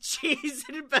with cheese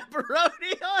and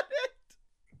pepperoni on it.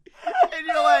 And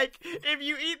you're like, if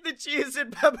you eat the cheese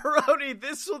and pepperoni,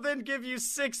 this will then give you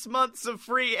 6 months of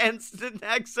free instant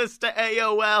access to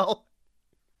AOL.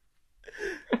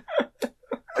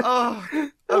 Oh,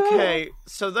 okay.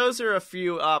 So those are a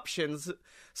few options.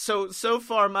 So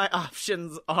far my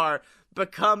options are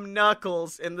become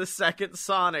Knuckles in the second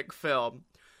Sonic film,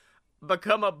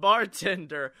 become a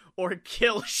bartender, or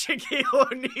kill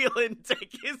Shaquille O'Neal and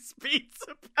take his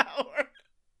pizza power.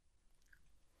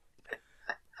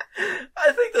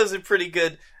 I think those are pretty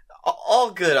good.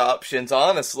 All good options,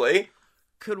 honestly.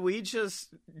 Could we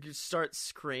just start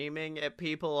screaming at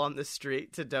people on the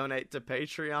street to donate to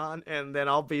Patreon, and then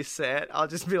I'll be set? I'll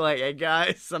just be like, hey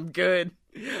guys, I'm good.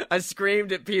 I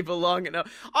screamed at people long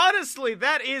enough. Honestly,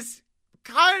 that is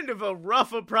kind of a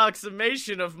rough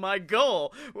approximation of my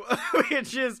goal,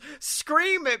 which is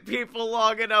scream at people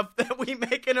long enough that we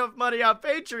make enough money on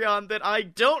Patreon that I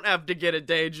don't have to get a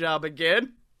day job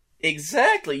again.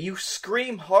 Exactly. You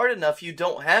scream hard enough, you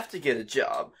don't have to get a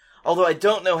job. Although I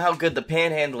don't know how good the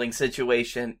panhandling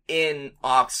situation in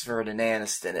Oxford and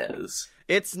Anniston is.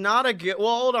 It's not a good...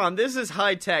 Well, hold on. This is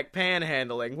high-tech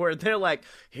panhandling, where they're like,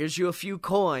 here's you a few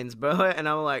coins, bro. And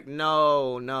I'm like,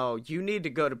 no. You need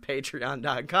to go to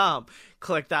patreon.com.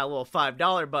 Click that little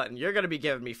 $5 button. You're going to be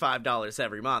giving me $5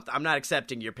 every month. I'm not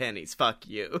accepting your pennies. Fuck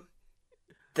you.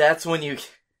 That's when you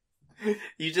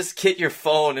just get your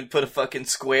phone and put a fucking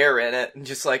square in it and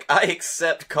just like, I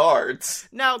accept cards.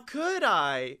 Now, could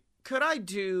I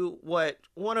do what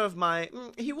one of my,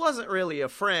 he wasn't really a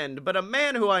friend, but a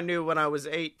man who I knew when I was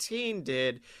 18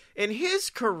 did in his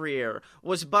career,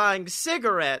 was buying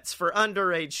cigarettes for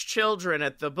underage children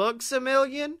at the Books A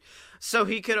Million so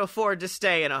he could afford to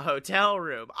stay in a hotel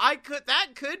room.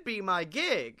 That could be my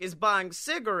gig, is buying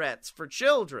cigarettes for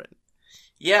children.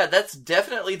 Yeah, that's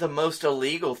definitely the most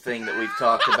illegal thing that we've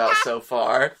talked about so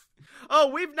far. Oh,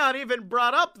 we've not even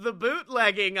brought up the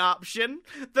bootlegging option.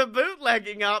 The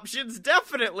bootlegging option's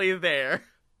definitely there.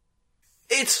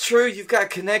 It's true, you've got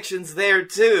connections there,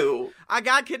 too. I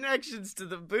got connections to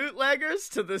the bootleggers,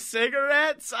 to the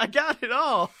cigarettes. I got it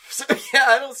all. So, yeah,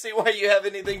 I don't see why you have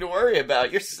anything to worry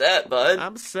about. You're set, bud.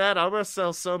 I'm set. I'm gonna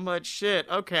sell so much shit.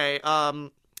 Okay,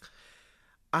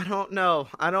 I don't know.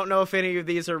 I don't know if any of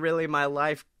these are really my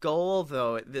life goal,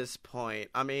 though, at this point.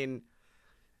 I mean,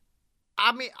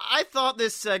 I thought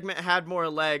this segment had more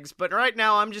legs, but right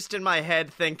now I'm just in my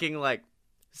head thinking, like,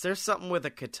 is there something with a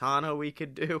katana we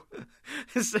could do?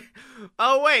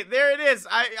 Oh, wait, there it is.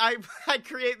 I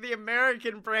create the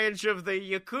American branch of the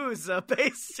Yakuza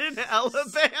based in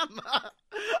Alabama.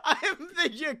 I am the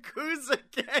Yakuza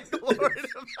gang lord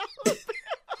of Alabama.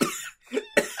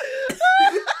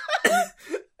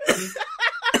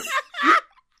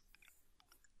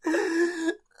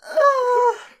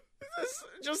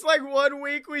 Just like 1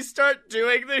 week we start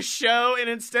doing this show, and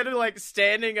instead of like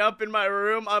standing up in my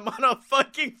room, I'm on a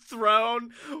fucking throne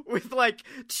with like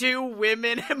 2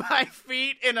 women at my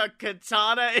feet and a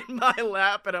katana in my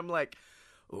lap, and I'm like,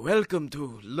 Welcome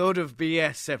to Load of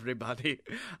BS, everybody.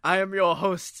 I am your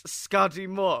host, Scottye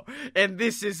Moore, and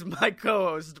this is my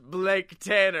co-host, Blake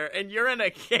Tanner, and you're in a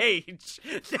cage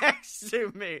next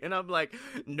to me. And I'm like,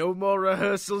 no more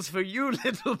rehearsals for you,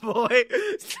 little boy.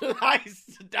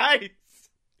 Slice dice.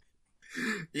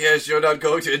 Yes, you're not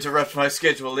going to interrupt my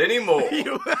schedule anymore.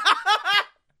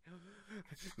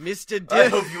 Mr. Dylan. I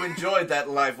hope you enjoyed that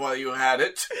life while you had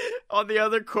it. On the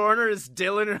other corner is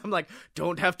Dylan, and I'm like,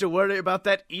 don't have to worry about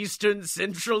that Eastern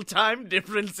Central Time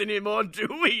difference anymore, do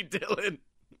we, Dylan?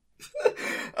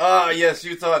 Yes,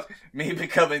 you thought me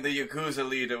becoming the Yakuza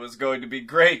leader was going to be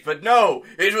great, but no,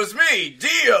 it was me,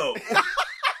 Dio!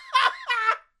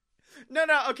 No,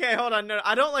 okay, hold on. No,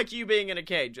 I don't like you being in a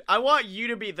cage. I want you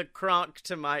to be the Kronk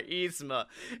to my Yzma.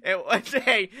 And one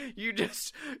day, you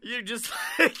just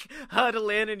like huddle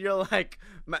in and you're like,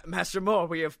 Master Moore,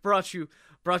 we have brought you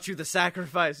the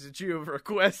sacrifice that you have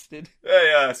requested.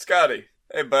 Hey, Scotty.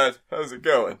 Hey, bud. How's it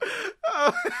going?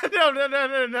 Oh,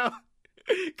 no.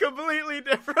 Completely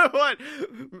different one.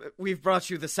 We've brought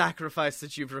you the sacrifice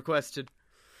that you've requested.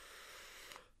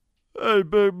 Hey,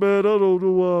 big man, I don't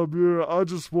know why I'm here. I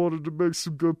just wanted to make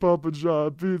some good Papa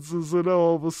John pizzas, and now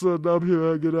all of a sudden I'm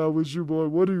here hanging out with you, boy.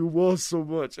 What do you want so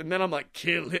much? And then I'm like,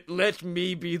 kill it. Let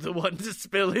me be the one to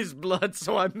spill his blood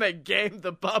so I may gain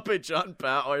the Papa John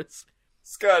powers.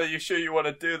 Scotty, you sure you want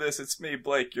to do this? It's me,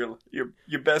 Blake, your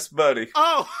best buddy.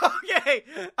 Oh, okay.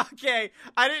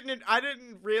 I didn't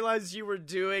realize you were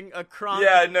doing a Kronk.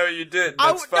 Yeah, I know you did.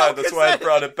 That's fine. That's why I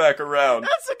brought it back around.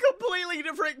 That's a completely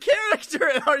different character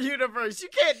in our universe. You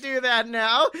can't do that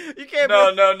now. You can't.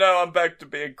 No. I'm back to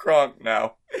being Kronk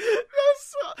now.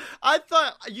 I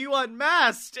thought you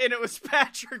unmasked and it was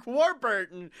Patrick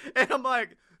Warburton, and I'm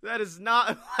like, that is not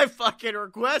what I fucking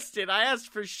requested. I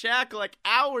asked for Shaq like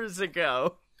hours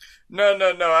ago. No.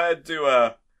 I had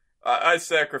to, I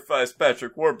sacrificed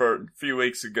Patrick Warburton a few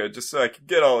weeks ago just so I could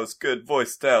get all his good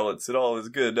voice talents and all his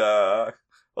good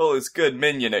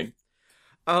minioning.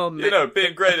 Oh, man. You know,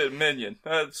 being great at minion.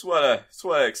 That's what I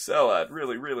excel at.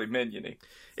 Really, really minioning.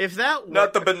 If that were...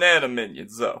 Not the banana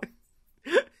minions, though.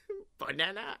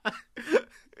 Banana.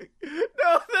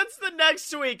 No, that's the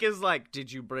next week is like,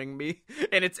 did you bring me?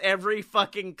 And it's every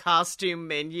fucking costume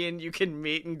minion you can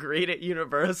meet and greet at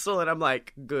Universal. And I'm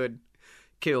like, good.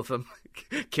 Kill them.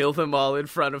 Kill them all in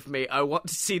front of me. I want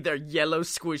to see their yellow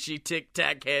squishy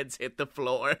tic-tac heads hit the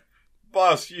floor.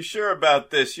 Boss, you sure about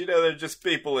this? You know they're just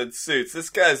people in suits. This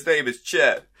guy's name is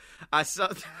Chet. I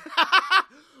saw...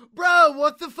 Bro,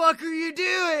 what the fuck are you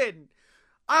doing?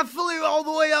 I flew all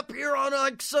the way up here on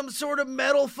like some sort of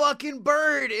metal fucking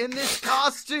bird in this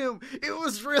costume. It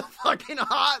was real fucking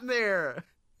hot in there.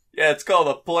 Yeah, it's called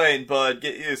a plane, bud.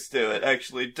 Get used to it.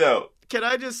 Actually, don't. Can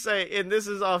I just say, and this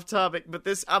is off topic, but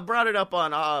I brought it up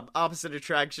on Opposite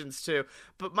Attractions too,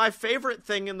 but my favorite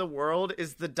thing in the world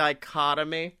is the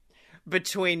dichotomy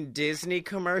between Disney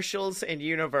commercials and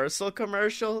Universal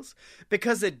commercials,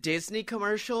 because a Disney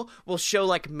commercial will show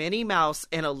like Minnie Mouse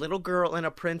and a little girl in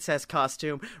a princess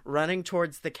costume running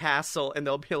towards the castle, and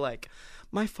they'll be like,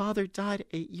 my father died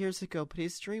 8 years ago, but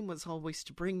his dream was always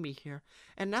to bring me here,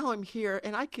 and now I'm here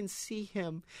and I can see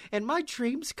him, and my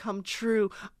dreams come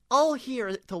true, all here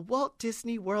at the Walt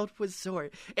Disney World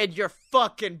Resort. And you're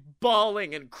fucking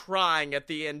bawling and crying at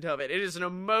the end of it. It is an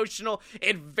emotional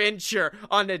adventure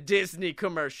on a Disney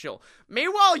commercial.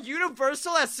 Meanwhile,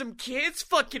 Universal has some kids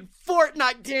fucking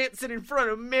Fortnite dancing in front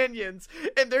of Minions,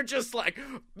 and they're just like,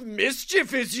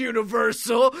 mischief is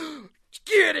universal.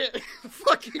 Get it?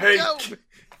 Fucking hey, go.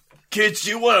 Kids,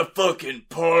 you want a fucking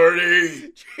party?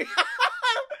 Is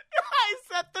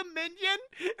that the Minion?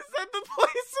 Is that the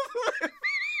place of the...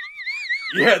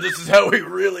 Yeah, this is how we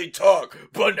really talk.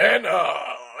 Banana!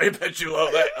 I bet you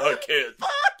love that, kid.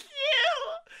 Fuck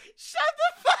you! Shut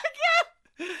the fuck up!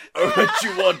 I bet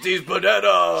you want these bananas!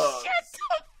 Shut the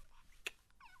fuck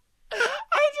up!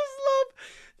 I just love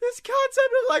this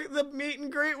concept of like the meet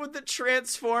and greet with the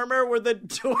Transformer where the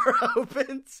door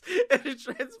opens and a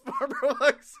Transformer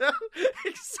walks out,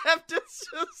 except it's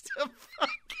just a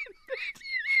fucking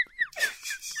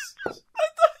I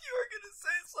thought you were gonna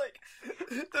say it's like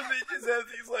the Minions have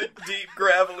these like deep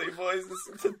gravelly voices.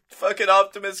 The fucking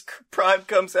Optimus Prime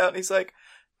comes out and he's like,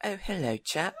 "Oh, hello,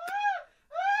 chap.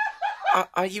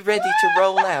 Are you ready to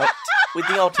roll out with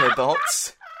the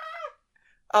Autobots?"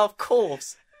 Of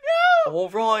course. No. All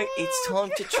right, it's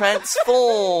time to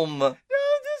transform. No,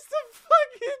 just the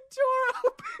fucking door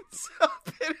opens up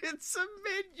and it's a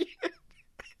Minion.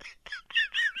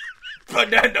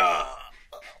 Banana.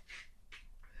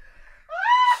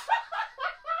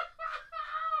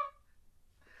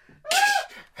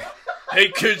 Hey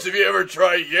kids, have you ever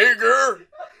tried Jaeger?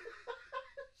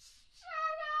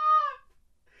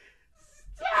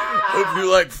 Hope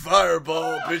you like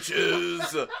Fireball,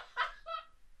 bitches.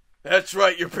 That's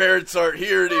right, your parents aren't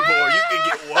here anymore. You can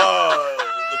get wild.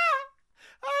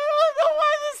 I don't know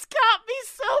why this got me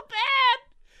so bad.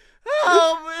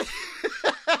 Oh,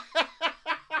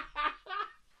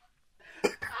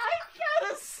 I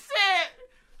gotta sit.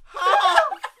 Oh,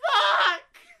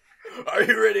 fuck. Are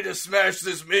you ready to smash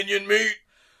this minion meat?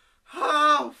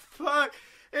 Oh, fuck.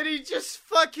 And he just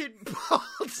fucking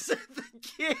bolts at the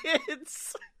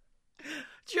kids.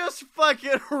 Just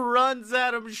fucking runs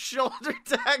at him, shoulder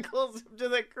tackles him to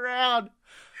the ground.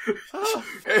 Oh.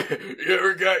 Hey, you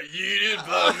ever got yeeted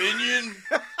by a minion?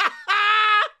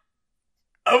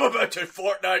 I'm about to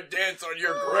Fortnite dance on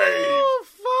your grave. Oh,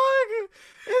 fuck.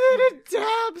 And then it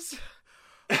dabs.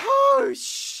 Oh,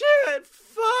 shit.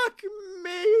 Fuck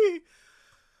me.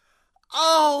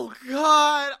 Oh,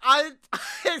 God. I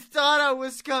thought I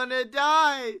was gonna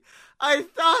die. I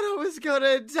thought I was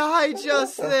gonna die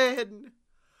just then.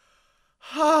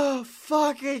 Oh,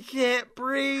 fuck. I can't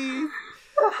breathe.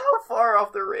 How far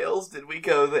off the rails did we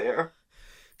go there?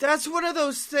 That's one of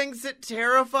those things that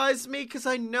terrifies me because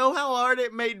I know how hard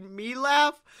it made me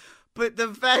laugh. But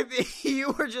the fact that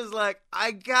you were just like,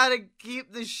 I gotta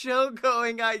keep the show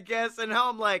going, I guess. And now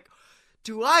I'm like,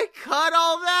 do I cut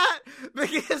all that?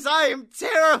 Because I am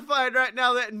terrified right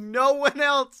now that no one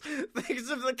else thinks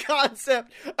of the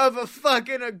concept of a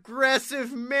fucking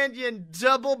aggressive minion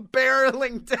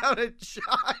double-barreling down a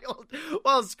child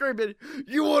while screaming,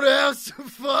 you want to have some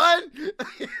fun?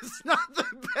 It's not the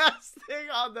best thing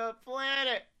on the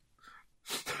planet.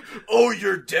 Oh,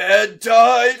 your dad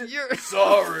died?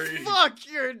 Sorry.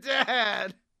 Fuck your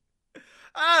dad.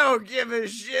 I don't give a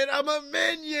shit. I'm a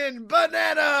minion.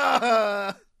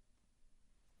 Banana.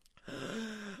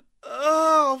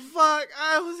 Oh, fuck.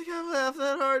 I was gonna laugh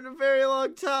that hard in a very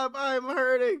long time. I'm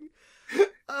hurting.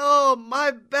 Oh,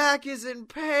 my back is in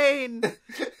pain.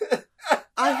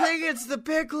 I think it's the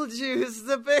pickle juice.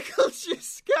 The pickle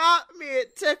juice got me.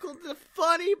 It tickled the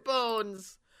funny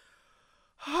bones.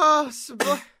 Oh,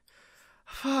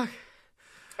 fuck.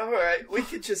 Alright, we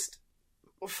could just...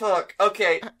 Fuck,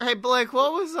 okay. Hey, Blake,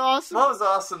 what was awesome? What was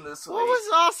awesome this week? What was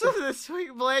awesome this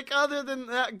week, Blake, other than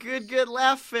that good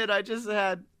laugh fit I just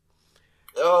had?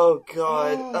 Oh,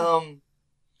 God.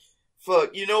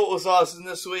 Fuck, you know what was awesome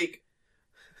this week?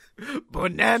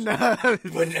 Bananas,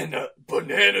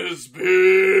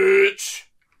 bitch!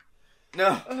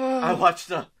 No, I watched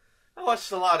a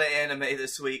lot of anime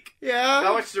this week. Yeah?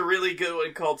 I watched a really good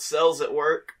one called Cells at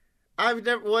Work.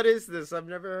 What is this? I've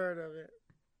never heard of it.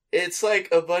 It's like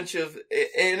a bunch of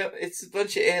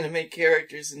anime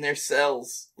characters in their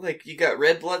cells. Like, you got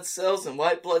red blood cells and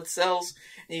white blood cells,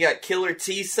 and you got killer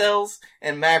T cells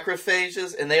and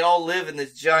macrophages, and they all live in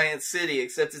this giant city,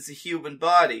 except it's a human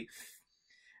body.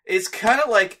 It's kind of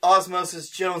like Osmosis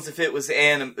Jones if it was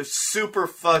super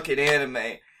fucking anime.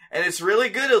 And it's really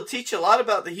good. It'll teach you a lot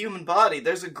about the human body.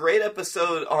 There's a great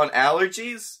episode on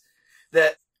allergies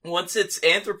that once it's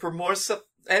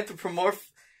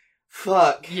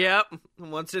fuck. Yep.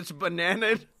 Once it's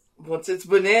bananaed.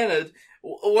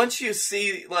 Once you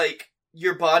see, like,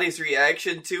 your body's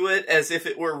reaction to it as if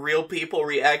it were real people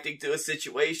reacting to a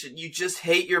situation, you just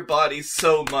hate your body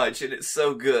so much, and it's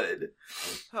so good.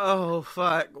 Oh,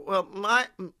 fuck. Well,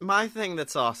 my thing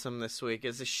that's awesome this week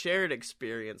is a shared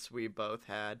experience we both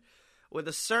had with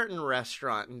a certain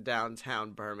restaurant in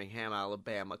downtown Birmingham,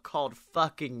 Alabama called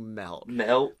fucking Melt.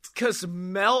 Melt? Because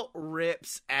Melt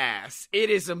rips ass. It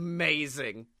is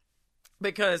amazing.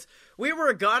 Because we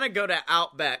were gonna go to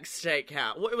Outback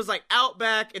Steakhouse. It was like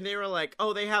Outback, and they were like,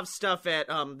 oh, they have stuff at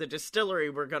the distillery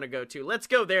we're gonna go to. Let's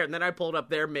go there. And then I pulled up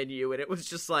their menu, and it was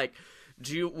just like,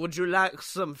 would you like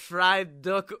some fried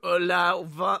duck a la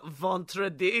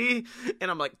vendredi?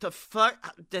 And I'm like, the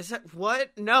fuck? Does that,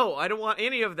 what? No, I don't want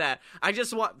any of that. I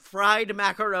just want fried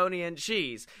macaroni and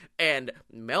cheese. And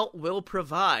Melt will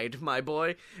provide, my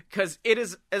boy, because it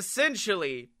is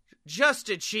essentially just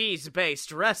a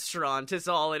cheese-based restaurant is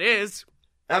all it is.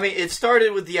 I mean, it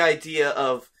started with the idea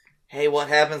of, hey, what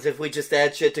happens if we just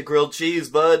add shit to grilled cheese,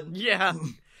 bud? Yeah.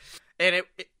 And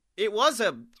it was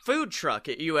a food truck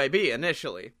at UAB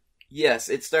initially. Yes,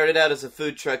 it started out as a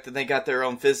food truck, then they got their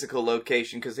own physical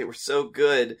location because they were so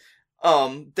good.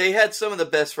 They had some of the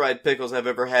best fried pickles I've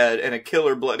ever had, and a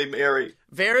killer Bloody Mary.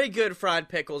 Very good fried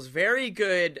pickles, very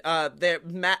good,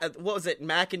 what was it,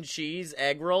 mac and cheese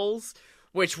egg rolls,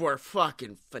 which were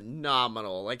fucking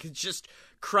phenomenal. Like, it's just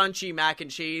crunchy mac and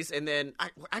cheese, and then, I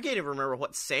can't even remember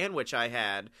what sandwich I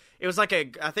had. It was like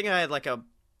I think I had like a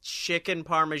chicken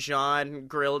parmesan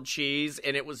grilled cheese,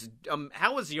 and it was,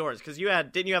 how was yours? Because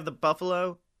didn't you have the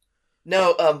buffalo?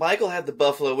 No, Michael had the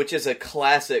buffalo, which is a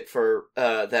classic for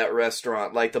that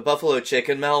restaurant. Like, the buffalo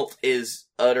chicken melt is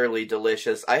utterly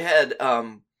delicious. I had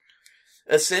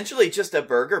essentially just a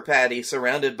burger patty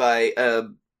surrounded by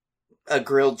a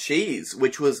grilled cheese,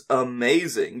 which was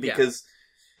amazing because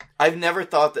I've never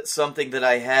thought that something that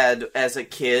I had as a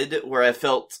kid where I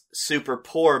felt super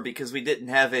poor because we didn't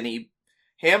have any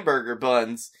hamburger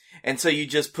buns, and so you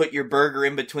just put your burger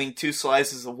in between two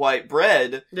slices of white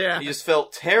bread, Yeah. you just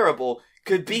felt terrible,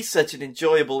 could be such an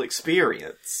enjoyable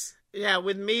experience. Yeah,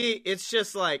 with me, it's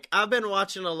just like, I've been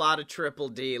watching a lot of Triple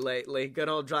D lately. Good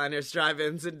old Diners,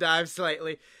 Drive-Ins, and Dives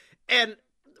lately. And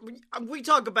we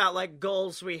talk about, like,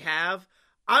 goals we have.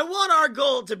 I want our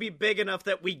goal to be big enough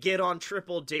that we get on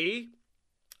Triple D.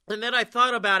 And then I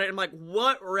thought about it, and I'm like,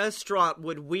 what restaurant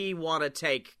would we want to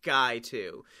take Guy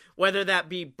to? Whether that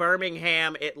be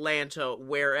Birmingham, Atlanta,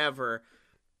 wherever.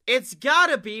 It's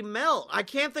gotta be Melt. I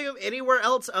can't think of anywhere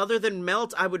else other than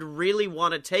Melt I would really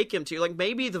want to take him to. Like,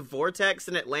 maybe the Vortex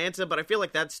in Atlanta, but I feel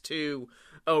like that's too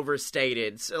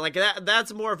overstated. So, like,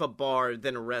 that's more of a bar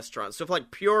than a restaurant. So, if,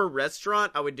 like, pure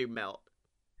restaurant, I would do Melt.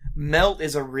 Melt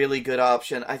is a really good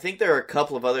option. I think there are a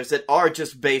couple of others that are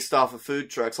just based off of food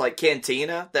trucks, like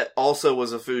Cantina, that also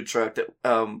was a food truck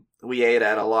that we ate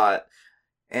at a lot.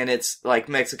 And it's like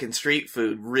Mexican street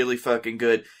food, really fucking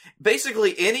good.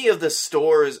 Basically, any of the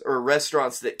stores or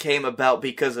restaurants that came about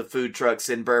because of food trucks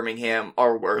in Birmingham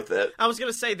are worth it. I was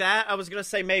gonna say that. I was gonna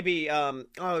say maybe,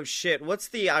 oh shit, what's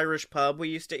the Irish pub we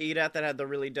used to eat at that had the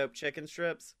really dope chicken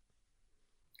strips?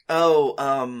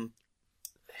 Oh,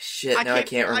 shit, I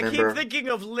can't remember. I keep thinking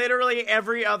of literally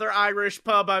every other Irish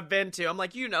pub I've been to. I'm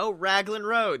like, Raglan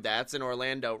Road, that's in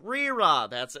Orlando. Rira,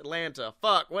 that's Atlanta.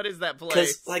 Fuck, what is that place?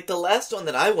 Because, like, the last one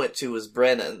that I went to was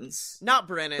Brennan's. Not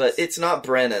Brennan's. But it's not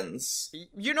Brennan's.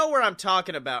 You know where I'm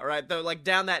talking about, right? Though, like,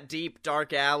 down that deep,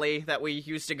 dark alley that we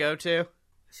used to go to?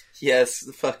 Yes,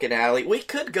 the fucking alley. We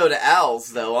could go to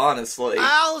Al's, though, honestly.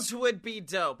 Al's would be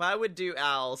dope. I would do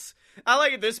Al's. I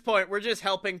like at this point, we're just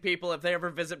helping people if they ever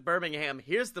visit Birmingham.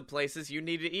 Here's the places you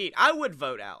need to eat. I would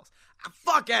vote Al's.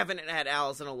 Fuck, I haven't had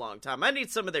Al's in a long time. I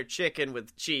need some of their chicken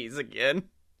with cheese again.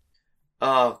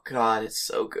 Oh, God, it's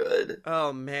so good.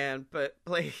 Oh, man, but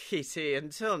please,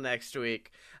 until next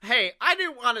week. Hey, I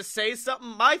do want to say something.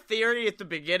 My theory at the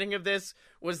beginning of this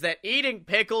was that eating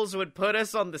pickles would put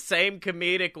us on the same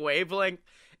comedic wavelength.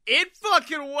 It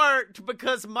fucking worked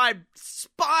because my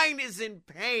spine is in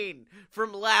pain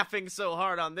from laughing so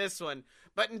hard on this one.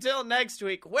 But until next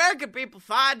week, where can people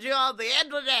find you on the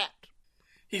internet?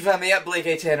 You can find me at Blake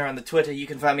A. Tanner on the Twitter. You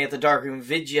can find me at the Darkroom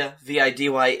Vidya, Vidya,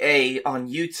 on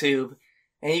YouTube.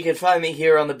 And you can find me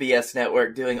here on the BS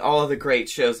Network doing all of the great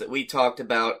shows that we talked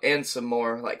about and some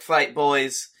more, like Frat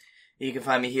Boys. You can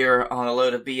find me here on A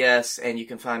Load of BS, and you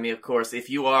can find me, of course,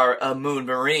 if you are a Moon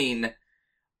Marine,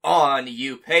 on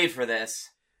You Paid for This.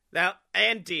 Now,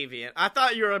 and Deviant. I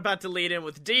thought you were about to lead in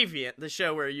with Deviant, the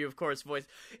show where you, of course, voice.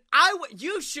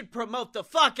 You should promote the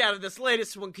fuck out of this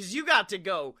latest one, because you got to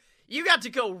go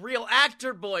real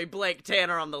actor boy Blake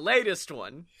Tanner on the latest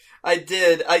one. I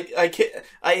did.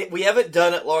 We haven't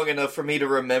done it long enough for me to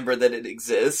remember that it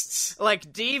exists.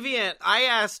 Like, Deviant, I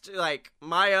asked, like,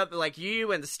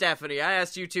 you and Stephanie, I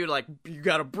asked you two, like, you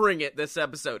gotta bring it this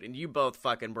episode, and you both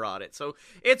fucking brought it. So,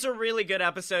 it's a really good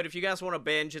episode. If you guys want to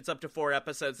binge, it's up to 4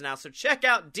 episodes now, so check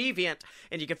out Deviant,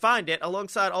 and you can find it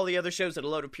alongside all the other shows at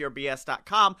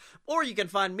aloadofpurebs.com, or you can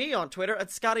find me on Twitter at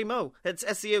Scottye Mo. That's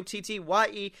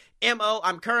SCOTTYEMO.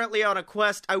 I'm currently on a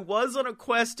quest. I was on a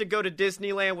quest to go to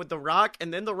Disneyland with The Rock,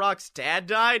 and then The Rock's dad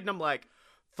died, and I'm like,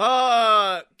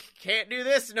 fuck, can't do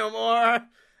this no more.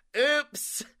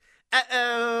 Oops.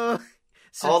 Uh-oh.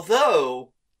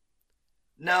 Although,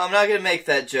 no, I'm not gonna make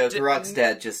that joke. The Rock's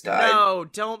dad just died. No,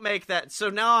 don't make that. So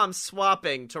now I'm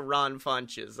swapping to Ron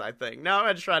Funches, I think. Now I'm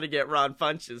gonna try to get Ron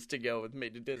Funches to go with me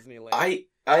to Disneyland. I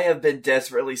have been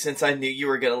desperately, since I knew you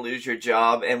were gonna lose your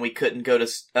job and we couldn't go to,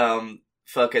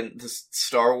 fucking the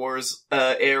Star Wars,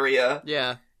 area.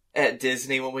 Yeah. At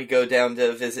Disney when we go down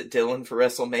to visit Dylan for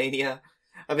WrestleMania.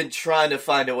 I've been trying to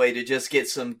find a way to just get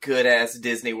some good-ass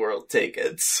Disney World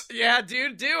tickets. Yeah,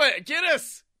 dude, do it! Get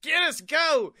us,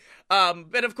 go!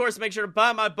 And of course, make sure to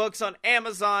buy my books on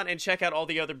Amazon and check out all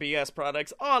the other BS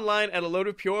products online at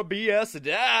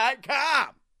aloadofpurebs.com.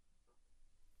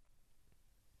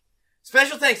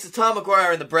 Special thanks to Tom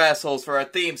McGuire and the Brass Holes for our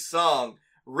theme song,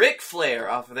 Ric Flair,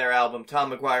 off of their album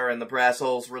Tom McGuire and the Brass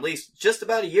Holes, released just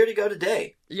about a year ago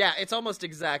today. Yeah, it's almost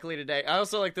exactly today. I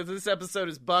also like that this episode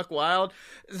is buck wild.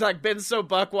 It's like been so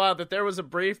buck wild that there was a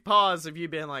brief pause of you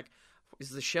being like, is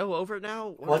the show over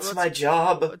now? What's my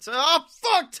job? Oh,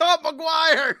 fuck Tom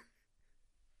McGuire!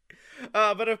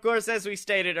 But of course, as we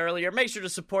stated earlier, make sure to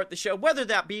support the show, whether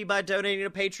that be by donating to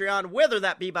Patreon, whether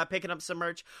that be by picking up some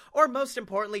merch, or most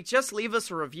importantly, just leave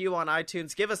us a review on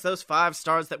iTunes. Give us those 5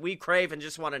 stars that we crave and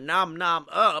just want to nom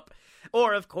up.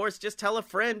 Or, of course, just tell a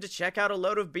friend to check out A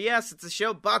Load of BS. It's a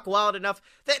show buck wild enough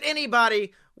that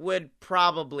anybody would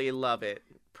probably love it.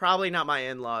 Probably not my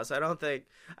in-laws. I don't think...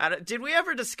 Did we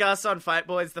ever discuss on Fight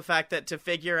Boys the fact that to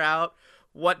figure out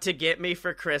what to get me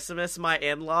for Christmas, my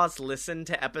in-laws listened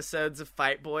to episodes of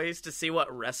Fight Boys to see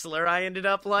what wrestler I ended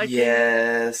up liking?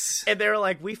 Yes. And they were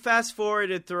like, we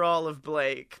fast-forwarded through all of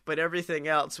Blake, but everything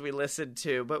else we listened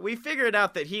to. But we figured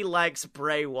out that he likes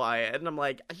Bray Wyatt. And I'm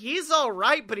like, he's all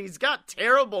right, but he's got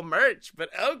terrible merch. But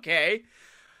okay.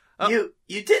 You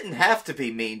didn't have to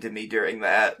be mean to me during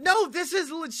that. No, this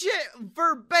is legit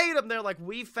verbatim. They're like,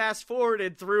 we fast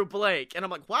forwarded through Blake. And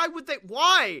I'm like, why would they?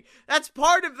 Why? That's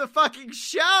part of the fucking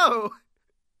show.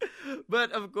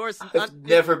 But of course, I've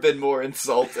never been more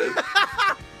insulted.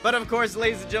 But of course,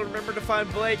 ladies and gentlemen, remember to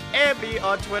find Blake and me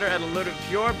on Twitter at A Load of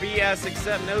Pure BS,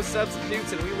 except no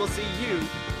substitutes. And we will see you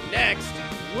next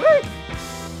week.